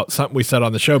about something we said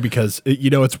on the show, because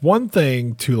it's one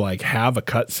thing to like have a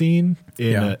cutscene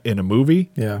in a movie,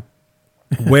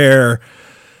 where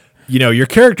your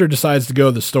character decides to go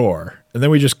to the store. And then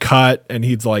we just cut, and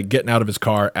he's like getting out of his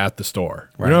car at the store.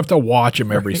 Right. We don't have to watch him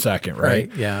every second,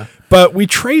 right? Yeah. But we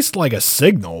traced like a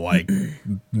signal, like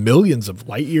millions of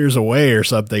light years away or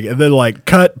something, and then like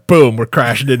cut, boom, we're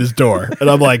crashing in his door, and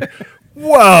I'm like,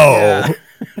 whoa,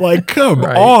 like come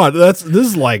on, this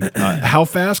is like how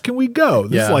fast can we go?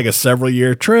 This is like a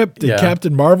several-year trip. Did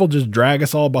Captain Marvel just drag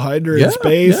us all behind her in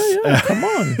space? Yeah. Come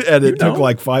on, and it took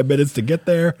like 5 minutes to get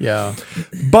there. Yeah.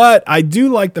 But I do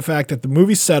like the fact that the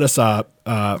movie set us up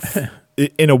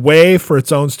in a way for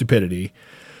its own stupidity,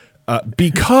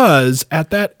 because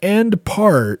at that end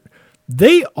part,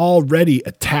 they already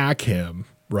attack him,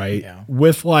 right? Yeah.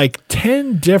 With like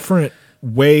 10 different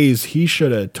ways he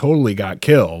should have totally got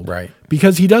killed. Right.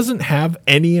 Because he doesn't have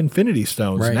any Infinity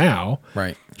Stones now.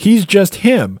 Right. He's just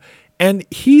him. And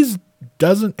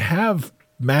doesn't have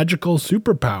magical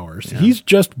superpowers. Yeah. He's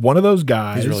just one of those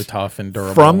guys. He's really tough and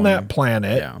durable. From that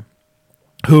planet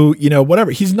who,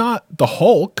 whatever. He's not the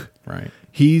Hulk. Right.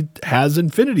 He has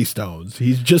Infinity Stones.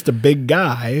 He's just a big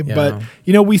guy. Yeah. But,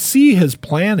 we see his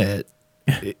planet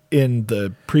in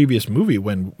the previous movie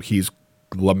when he's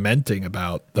lamenting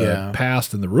about the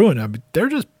past and the ruin. I mean, they're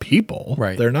just people.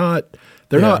 Right. They're not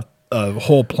a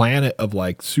whole planet of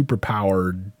like super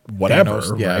powered whatever,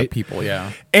 Thanos, yeah, right? people,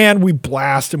 yeah. And we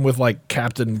blast him with like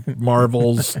Captain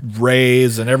Marvel's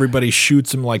rays, and everybody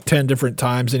shoots him like 10 different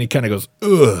times, and he kind of goes,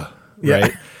 ugh,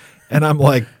 right? And I'm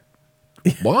like,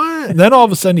 what? And then all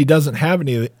of a sudden he doesn't have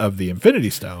any of the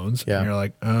Infinity Stones. Yeah. And you're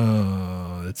like,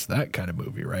 oh, it's that kind of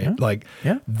movie, right? Yeah. Like,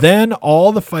 Yeah. then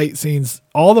all the fight scenes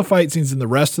in the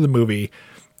rest of the movie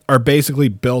are basically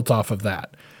built off of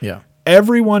that. Yeah.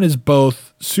 Everyone is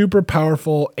both super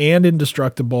powerful and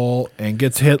indestructible and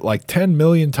gets hit like 10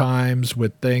 million times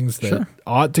with things that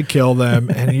ought to kill them.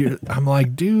 And I'm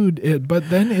like, dude, but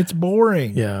then it's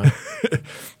boring. Yeah.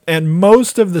 And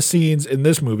most of the scenes in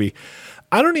this movie,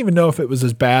 I don't even know if it was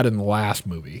as bad in the last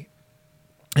movie.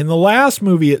 In the last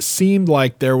movie, it seemed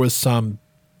like there was some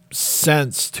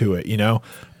sense to it, you know?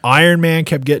 Iron Man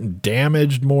kept getting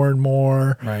damaged more and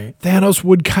more. Right. Thanos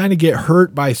would kind of get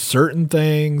hurt by certain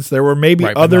things. There were maybe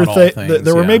Right, but other not all things. things,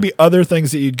 There were yeah. maybe other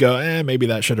things that you'd go, maybe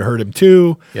that should have hurt him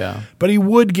too. Yeah. But he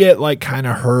would get like kind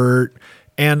of hurt,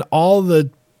 and all of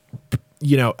the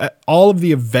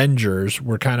Avengers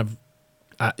were kind of,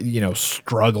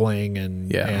 struggling,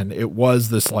 and it was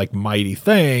this like mighty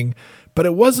thing, but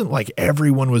it wasn't like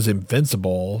everyone was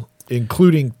invincible,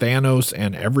 including Thanos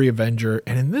and every Avenger.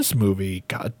 And in this movie,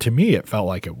 God, to me, it felt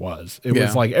like it was. It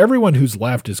was like everyone who's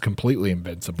left is completely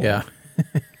invincible. Yeah.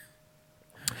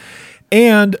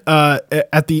 And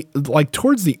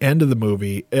towards the end of the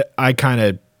movie, I kind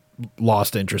of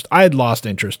lost interest. I had lost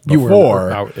interest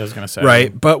before. I was going to say.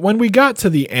 Right. But when we got to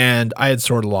the end, I had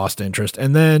sort of lost interest.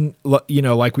 And then,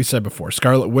 like we said before,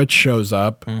 Scarlet Witch shows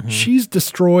up. Mm-hmm. She's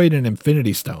destroyed an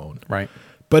Infinity Stone. Right.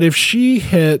 But if she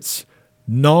hits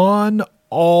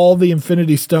all the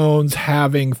Infinity Stones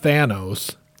having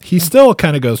Thanos, he still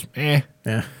kind of goes, eh.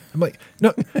 Yeah. I'm like,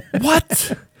 no,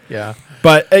 what? Yeah.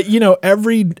 But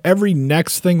every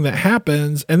next thing that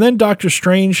happens, and then Doctor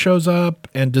Strange shows up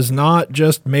and does not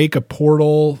just make a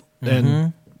portal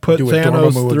and put Do a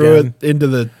Thanos Dormammu through again. it into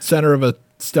the center of a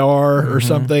star or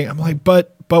something. I'm like,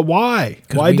 but why?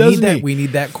 Why doesn't he? We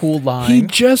need that cool line. He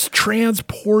just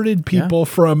transported people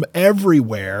from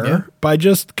everywhere by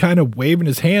just kind of waving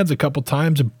his hands a couple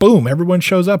times, and boom, everyone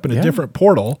shows up in a different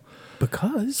portal.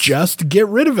 Because Just get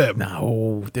rid of him.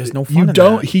 no, there's no fun You in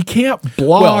don't. that. He can't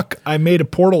block. I made a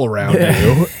portal around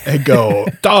you and go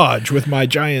dodge with my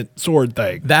giant sword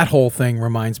thing. That whole thing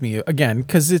reminds me again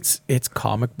because it's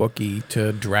comic booky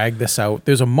to drag this out.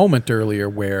 There's a moment earlier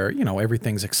where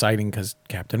everything's exciting because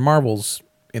Captain Marvel's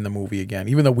in the movie again,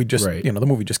 even though we just the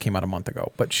movie just came out a month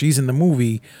ago, but she's in the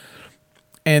movie.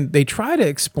 And they try to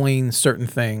explain certain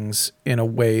things in a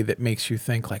way that makes you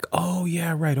think like, oh,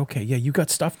 yeah, right. Okay. Yeah, you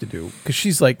got stuff to do. Because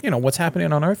she's like, what's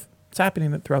happening on Earth? It's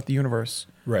happening throughout the universe.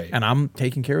 Right. And I'm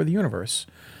taking care of the universe.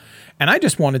 And I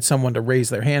just wanted someone to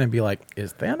raise their hand and be like,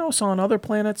 is Thanos on other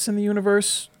planets in the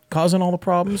universe causing all the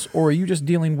problems? Or are you just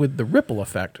dealing with the ripple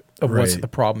effect of what's the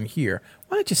problem here?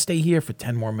 Why don't you stay here for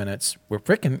 10 more minutes? We're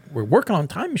working on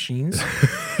time machines.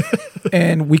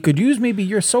 And we could use maybe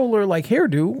your solar like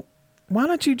hairdo. Why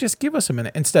don't you just give us a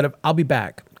minute instead of I'll be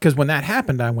back? Because when that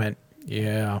happened, I went,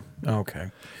 yeah,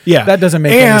 okay. Yeah. That doesn't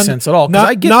make any sense at all. Because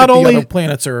I get that the other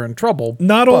planets are in trouble.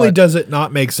 Not only does it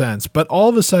not make sense, but all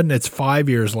of a sudden it's 5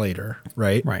 years later,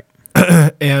 right? Right.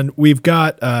 And we've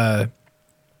got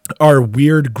our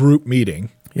weird group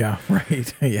meeting. Yeah,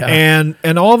 right. Yeah.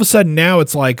 And all of a sudden now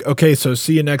it's like, okay, so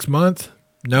see you next month?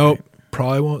 Nope.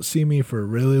 Probably won't see me for a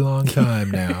really long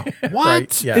time now. What?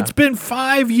 Right, yeah. It's been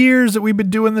 5 years that we've been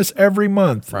doing this every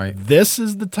month. Right. This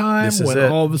is the time This is when it.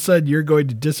 all of a sudden you're going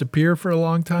to disappear for a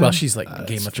long time. Well, she's like,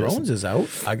 Game it's of just- Thrones is out.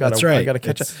 I That's right. gotta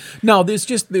catch up. It's- No,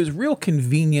 there's real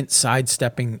convenient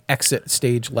sidestepping, exit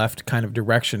stage left kind of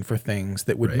direction for things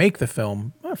that would make the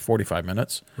film 45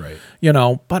 minutes. Right.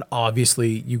 But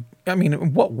obviously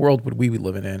what world would we be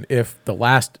living in if the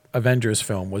last Avengers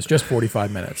film was just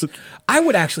 45 minutes? I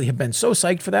would actually have been so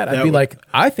psyched for that. I'd be like,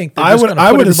 I think they're just going to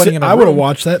put everybody in a I would have room.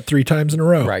 watched that 3 times in a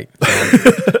row. Right.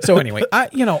 So anyway,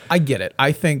 I get it.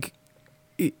 I think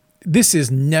this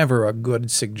is never a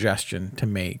good suggestion to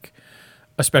make,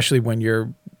 especially when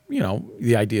you're,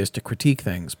 the idea is to critique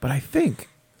things. But I think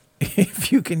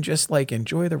if you can just like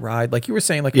enjoy the ride, like you were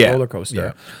saying, like a roller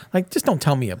coaster, like just don't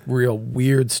tell me a real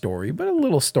weird story, but a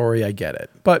little story, I get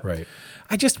it. But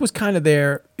I just was kind of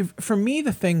there. For me,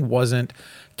 the thing wasn't,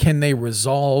 can they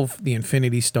resolve the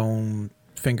Infinity Stone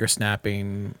finger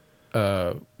snapping,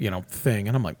 thing?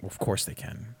 And I'm like, well, of course they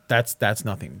can. That's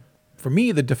nothing. For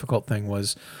me, the difficult thing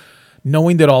was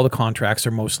knowing that all the contracts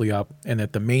are mostly up and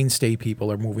that the mainstay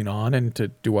people are moving on and to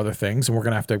do other things. And we're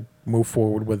going to have to move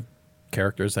forward with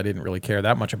characters I didn't really care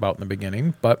that much about in the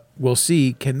beginning, but we'll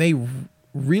see. Can they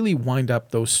really wind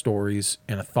up those stories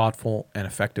in a thoughtful and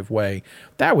effective way.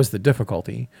 That was the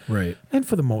difficulty. Right. And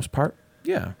for the most part,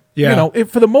 yeah. Yeah. You know,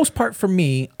 for the most part for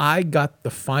me, I got the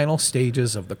final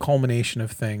stages of the culmination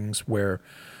of things where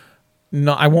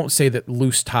no, I won't say that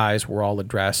loose ties were all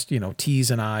addressed, you know,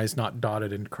 T's and I's not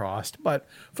dotted and crossed, but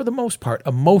for the most part,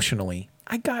 emotionally,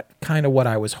 I got kind of what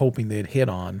I was hoping they'd hit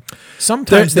on.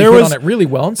 Sometimes they hit on it really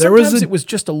well, and sometimes it was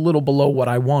just a little below what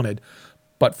I wanted.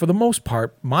 But for the most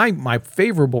part, my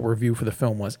favorable review for the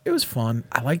film was it was fun.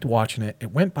 I liked watching it.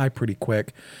 It went by pretty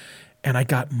quick, and I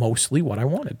got mostly what I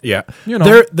wanted. Yeah. You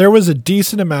know, there was a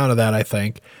decent amount of that, I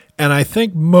think, and I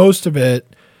think most of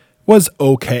it was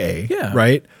okay. Yeah.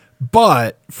 Right.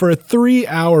 But for a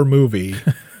 3-hour movie,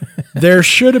 there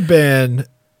should have been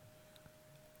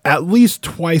at least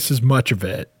twice as much of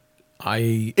it I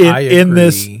in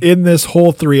agree. this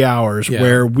whole 3 hours, Yeah.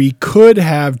 where we could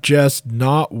have just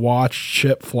not watched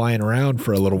shit flying around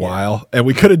for a little while, and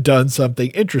we could have done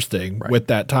something interesting with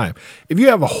that time. If you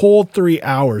have a whole 3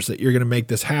 hours that you're going to make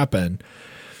this happen,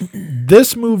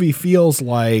 this movie feels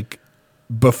like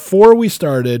before we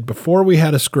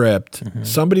had a script,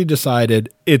 somebody decided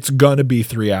it's going to be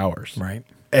 3 hours. Right.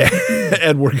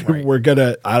 And we're going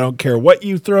to, I don't care what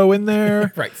you throw in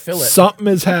there. Right, fill it. Something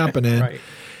is happening. Right.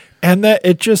 And that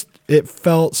it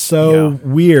felt so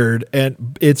weird.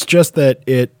 And it's just that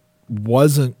it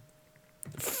wasn't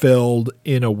filled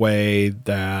in a way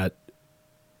that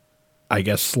I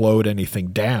guess slowed anything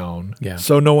down. Yeah.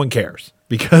 So no one cares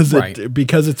because Right.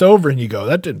 because it's over and you go,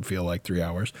 that didn't feel like 3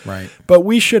 hours. Right. But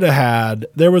we should have had,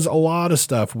 there was a lot of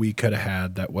stuff we could have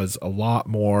had that was a lot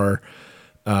more,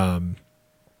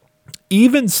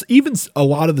 even a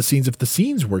lot of the scenes, if the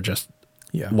scenes were just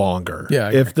longer, Yeah,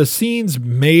 I if agree. the scenes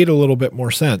made a little bit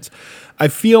more sense. I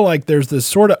feel like there's this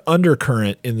sort of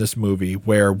undercurrent in this movie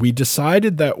where we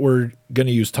decided that we're going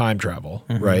to use time travel,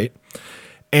 right?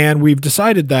 And we've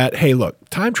decided that, hey, look,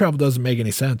 time travel doesn't make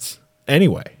any sense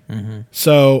anyway.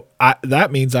 So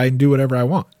that means I can do whatever I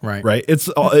want. Right. Right.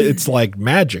 It's like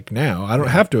magic now. I don't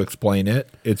have to explain it.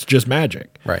 It's just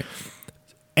magic. Right.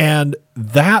 And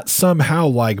that somehow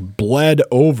like bled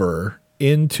over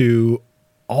into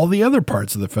all the other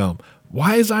parts of the film.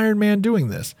 Why is Iron Man doing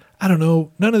this? I don't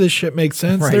know. None of this shit makes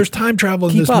sense. Right. There's time travel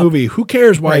in Keep this up. movie. Who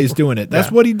cares why Right. he's doing it? That's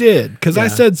Yeah. what he did because I Yeah.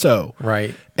 said so.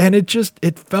 Right. And it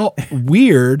felt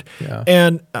weird. Yeah.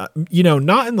 And,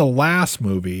 not in the last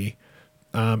movie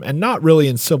and not really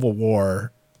in Civil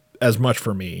War as much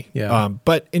for me. Yeah.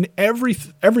 But in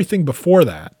everything before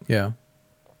that, Yeah.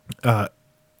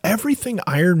 everything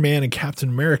Iron Man and Captain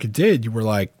America did, you were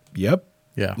like, yep.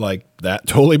 Yeah. Like that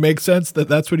totally makes sense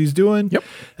that's what he's doing. Yep.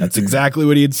 That's exactly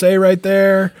what he'd say right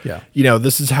there. Yeah.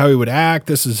 This is how he would act.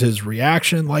 This is his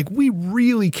reaction. Like we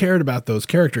really cared about those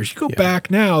characters. You go back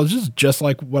now, this is just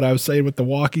like what I was saying with The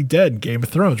Walking Dead and Game of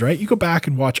Thrones, right? You go back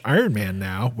and watch Iron Man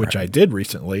now, which I did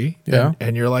recently. Yeah.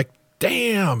 And you're like,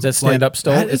 damn. Does that stand up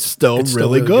still? It's still It's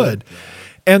really good.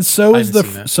 And so is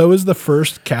haven't seen the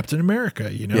first Captain America,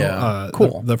 Yeah.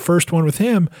 Cool. The first one with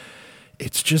him.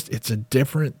 It's a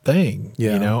different thing,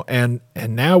 Yeah. and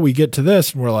now we get to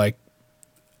this and we're like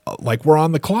we're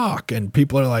on the clock and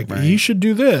people are like, he should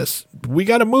do this. We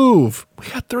got to move. We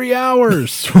got 3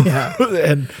 hours. Yeah.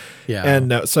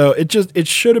 So it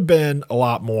should have been a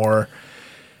lot more.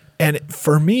 And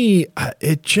for me,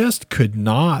 it just could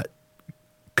not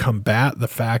combat the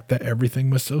fact that everything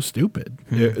was so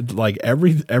stupid. Like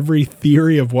every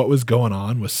theory of what was going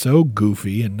on was so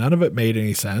goofy and none of it made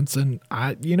any sense. And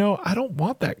I don't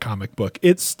want that comic book.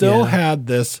 It still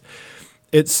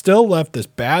it still left this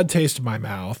bad taste in my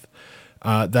mouth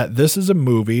that this is a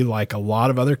movie like a lot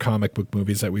of other comic book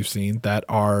movies that we've seen that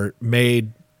are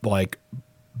made like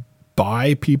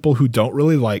by people who don't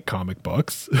really like comic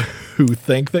books, who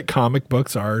think that comic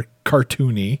books are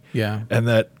cartoony, and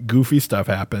that goofy stuff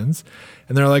happens,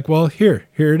 and they're like, "Well, here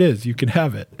it is. You can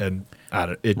have it." And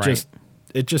it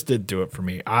just didn't do it for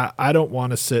me. I don't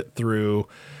want to sit through,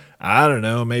 I don't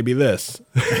know, maybe this,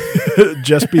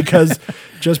 just because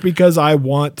I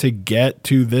want to get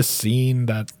to this scene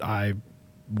that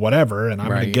whatever, and I'm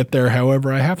going to get there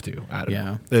however I have to. I don't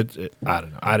know. I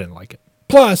don't know. I didn't like it.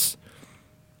 Plus,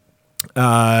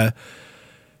 I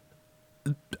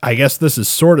guess this is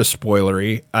sort of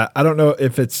spoilery. I don't know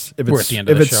if it's We're at the end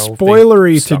of the show.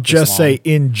 spoilery They to stuck this just say long.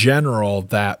 in general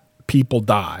that people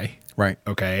die. Right.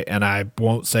 Okay. And I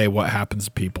won't say what happens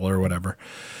to people or whatever.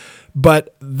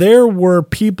 But there were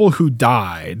people who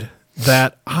died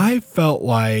that I felt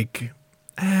like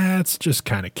it's just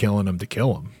kind of killing them to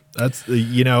kill them. That's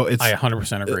it's I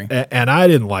 100% agree. and I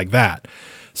didn't like that.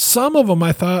 Some of them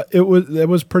I thought it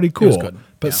was pretty cool. good.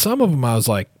 But some of them I was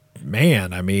like,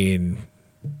 man, I mean,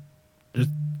 just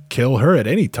kill her at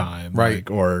any time, Right.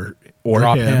 Like, or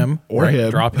Drop him, or right, him,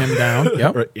 drop him down.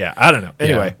 Yep. Yeah, I don't know.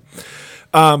 Anyway,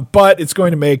 but it's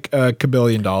going to make $1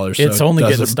 billion. So It's only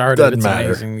getting started. Doesn't It's matter.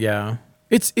 amazing. Yeah.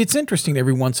 It's interesting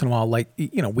every once in a while. Like,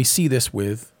 we see this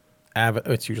with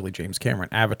it's usually James Cameron,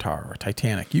 Avatar or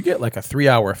Titanic. You get like a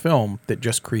 3-hour film that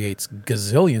just creates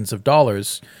gazillions of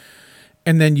dollars.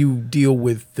 And then you deal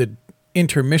with the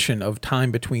intermission of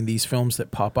time between these films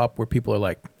that pop up where people are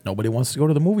like, nobody wants to go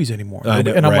to the movies anymore. I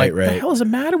know, And I'm right, like, the hell is the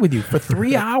matter with you? For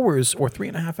 3 hours or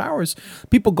 3.5 hours,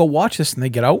 people go watch this and they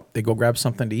get out, they go grab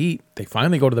something to eat, they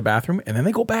finally go to the bathroom, and then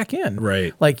they go back in.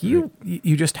 Right. Like you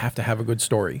just have to have a good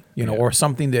story, or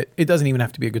something that it doesn't even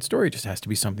have to be a good story. It just has to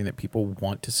be something that people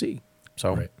want to see.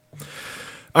 So. Right.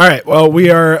 All right. Well, we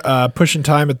are pushing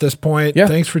time at this point. Yeah.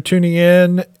 Thanks for tuning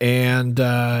in. And,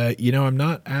 I'm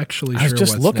not actually sure I was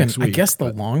just what's looking. next week, I guess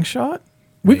the long shot.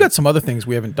 We've got some other things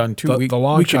we haven't done too. The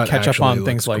long we could shot catch up on actually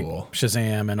things looks like cool.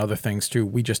 Shazam and other things too.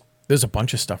 There's a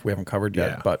bunch of stuff we haven't covered yet.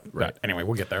 Yeah, But right. anyway,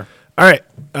 we'll get there. All right.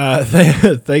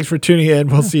 Thanks for tuning in.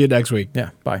 We'll see you next week. Yeah.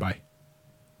 Bye. Bye.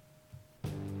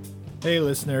 Hey,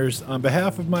 listeners. On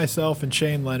behalf of myself and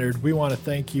Shane Leonard, we want to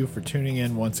thank you for tuning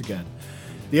in once again.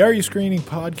 The Are You Screening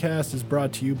podcast is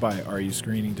brought to you by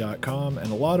areyouscreening.com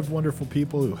and a lot of wonderful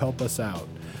people who help us out.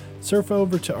 Surf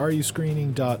over to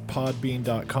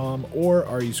areyouscreening.podbean.com or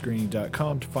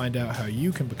areyouscreening.com to find out how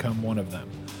you can become one of them.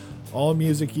 All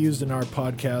music used in our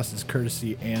podcast is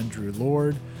courtesy Andrew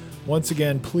Lord. Once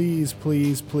again, please,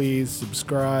 please, please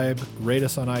subscribe, rate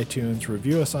us on iTunes,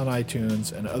 review us on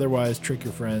iTunes, and otherwise trick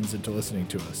your friends into listening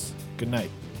to us. Good night.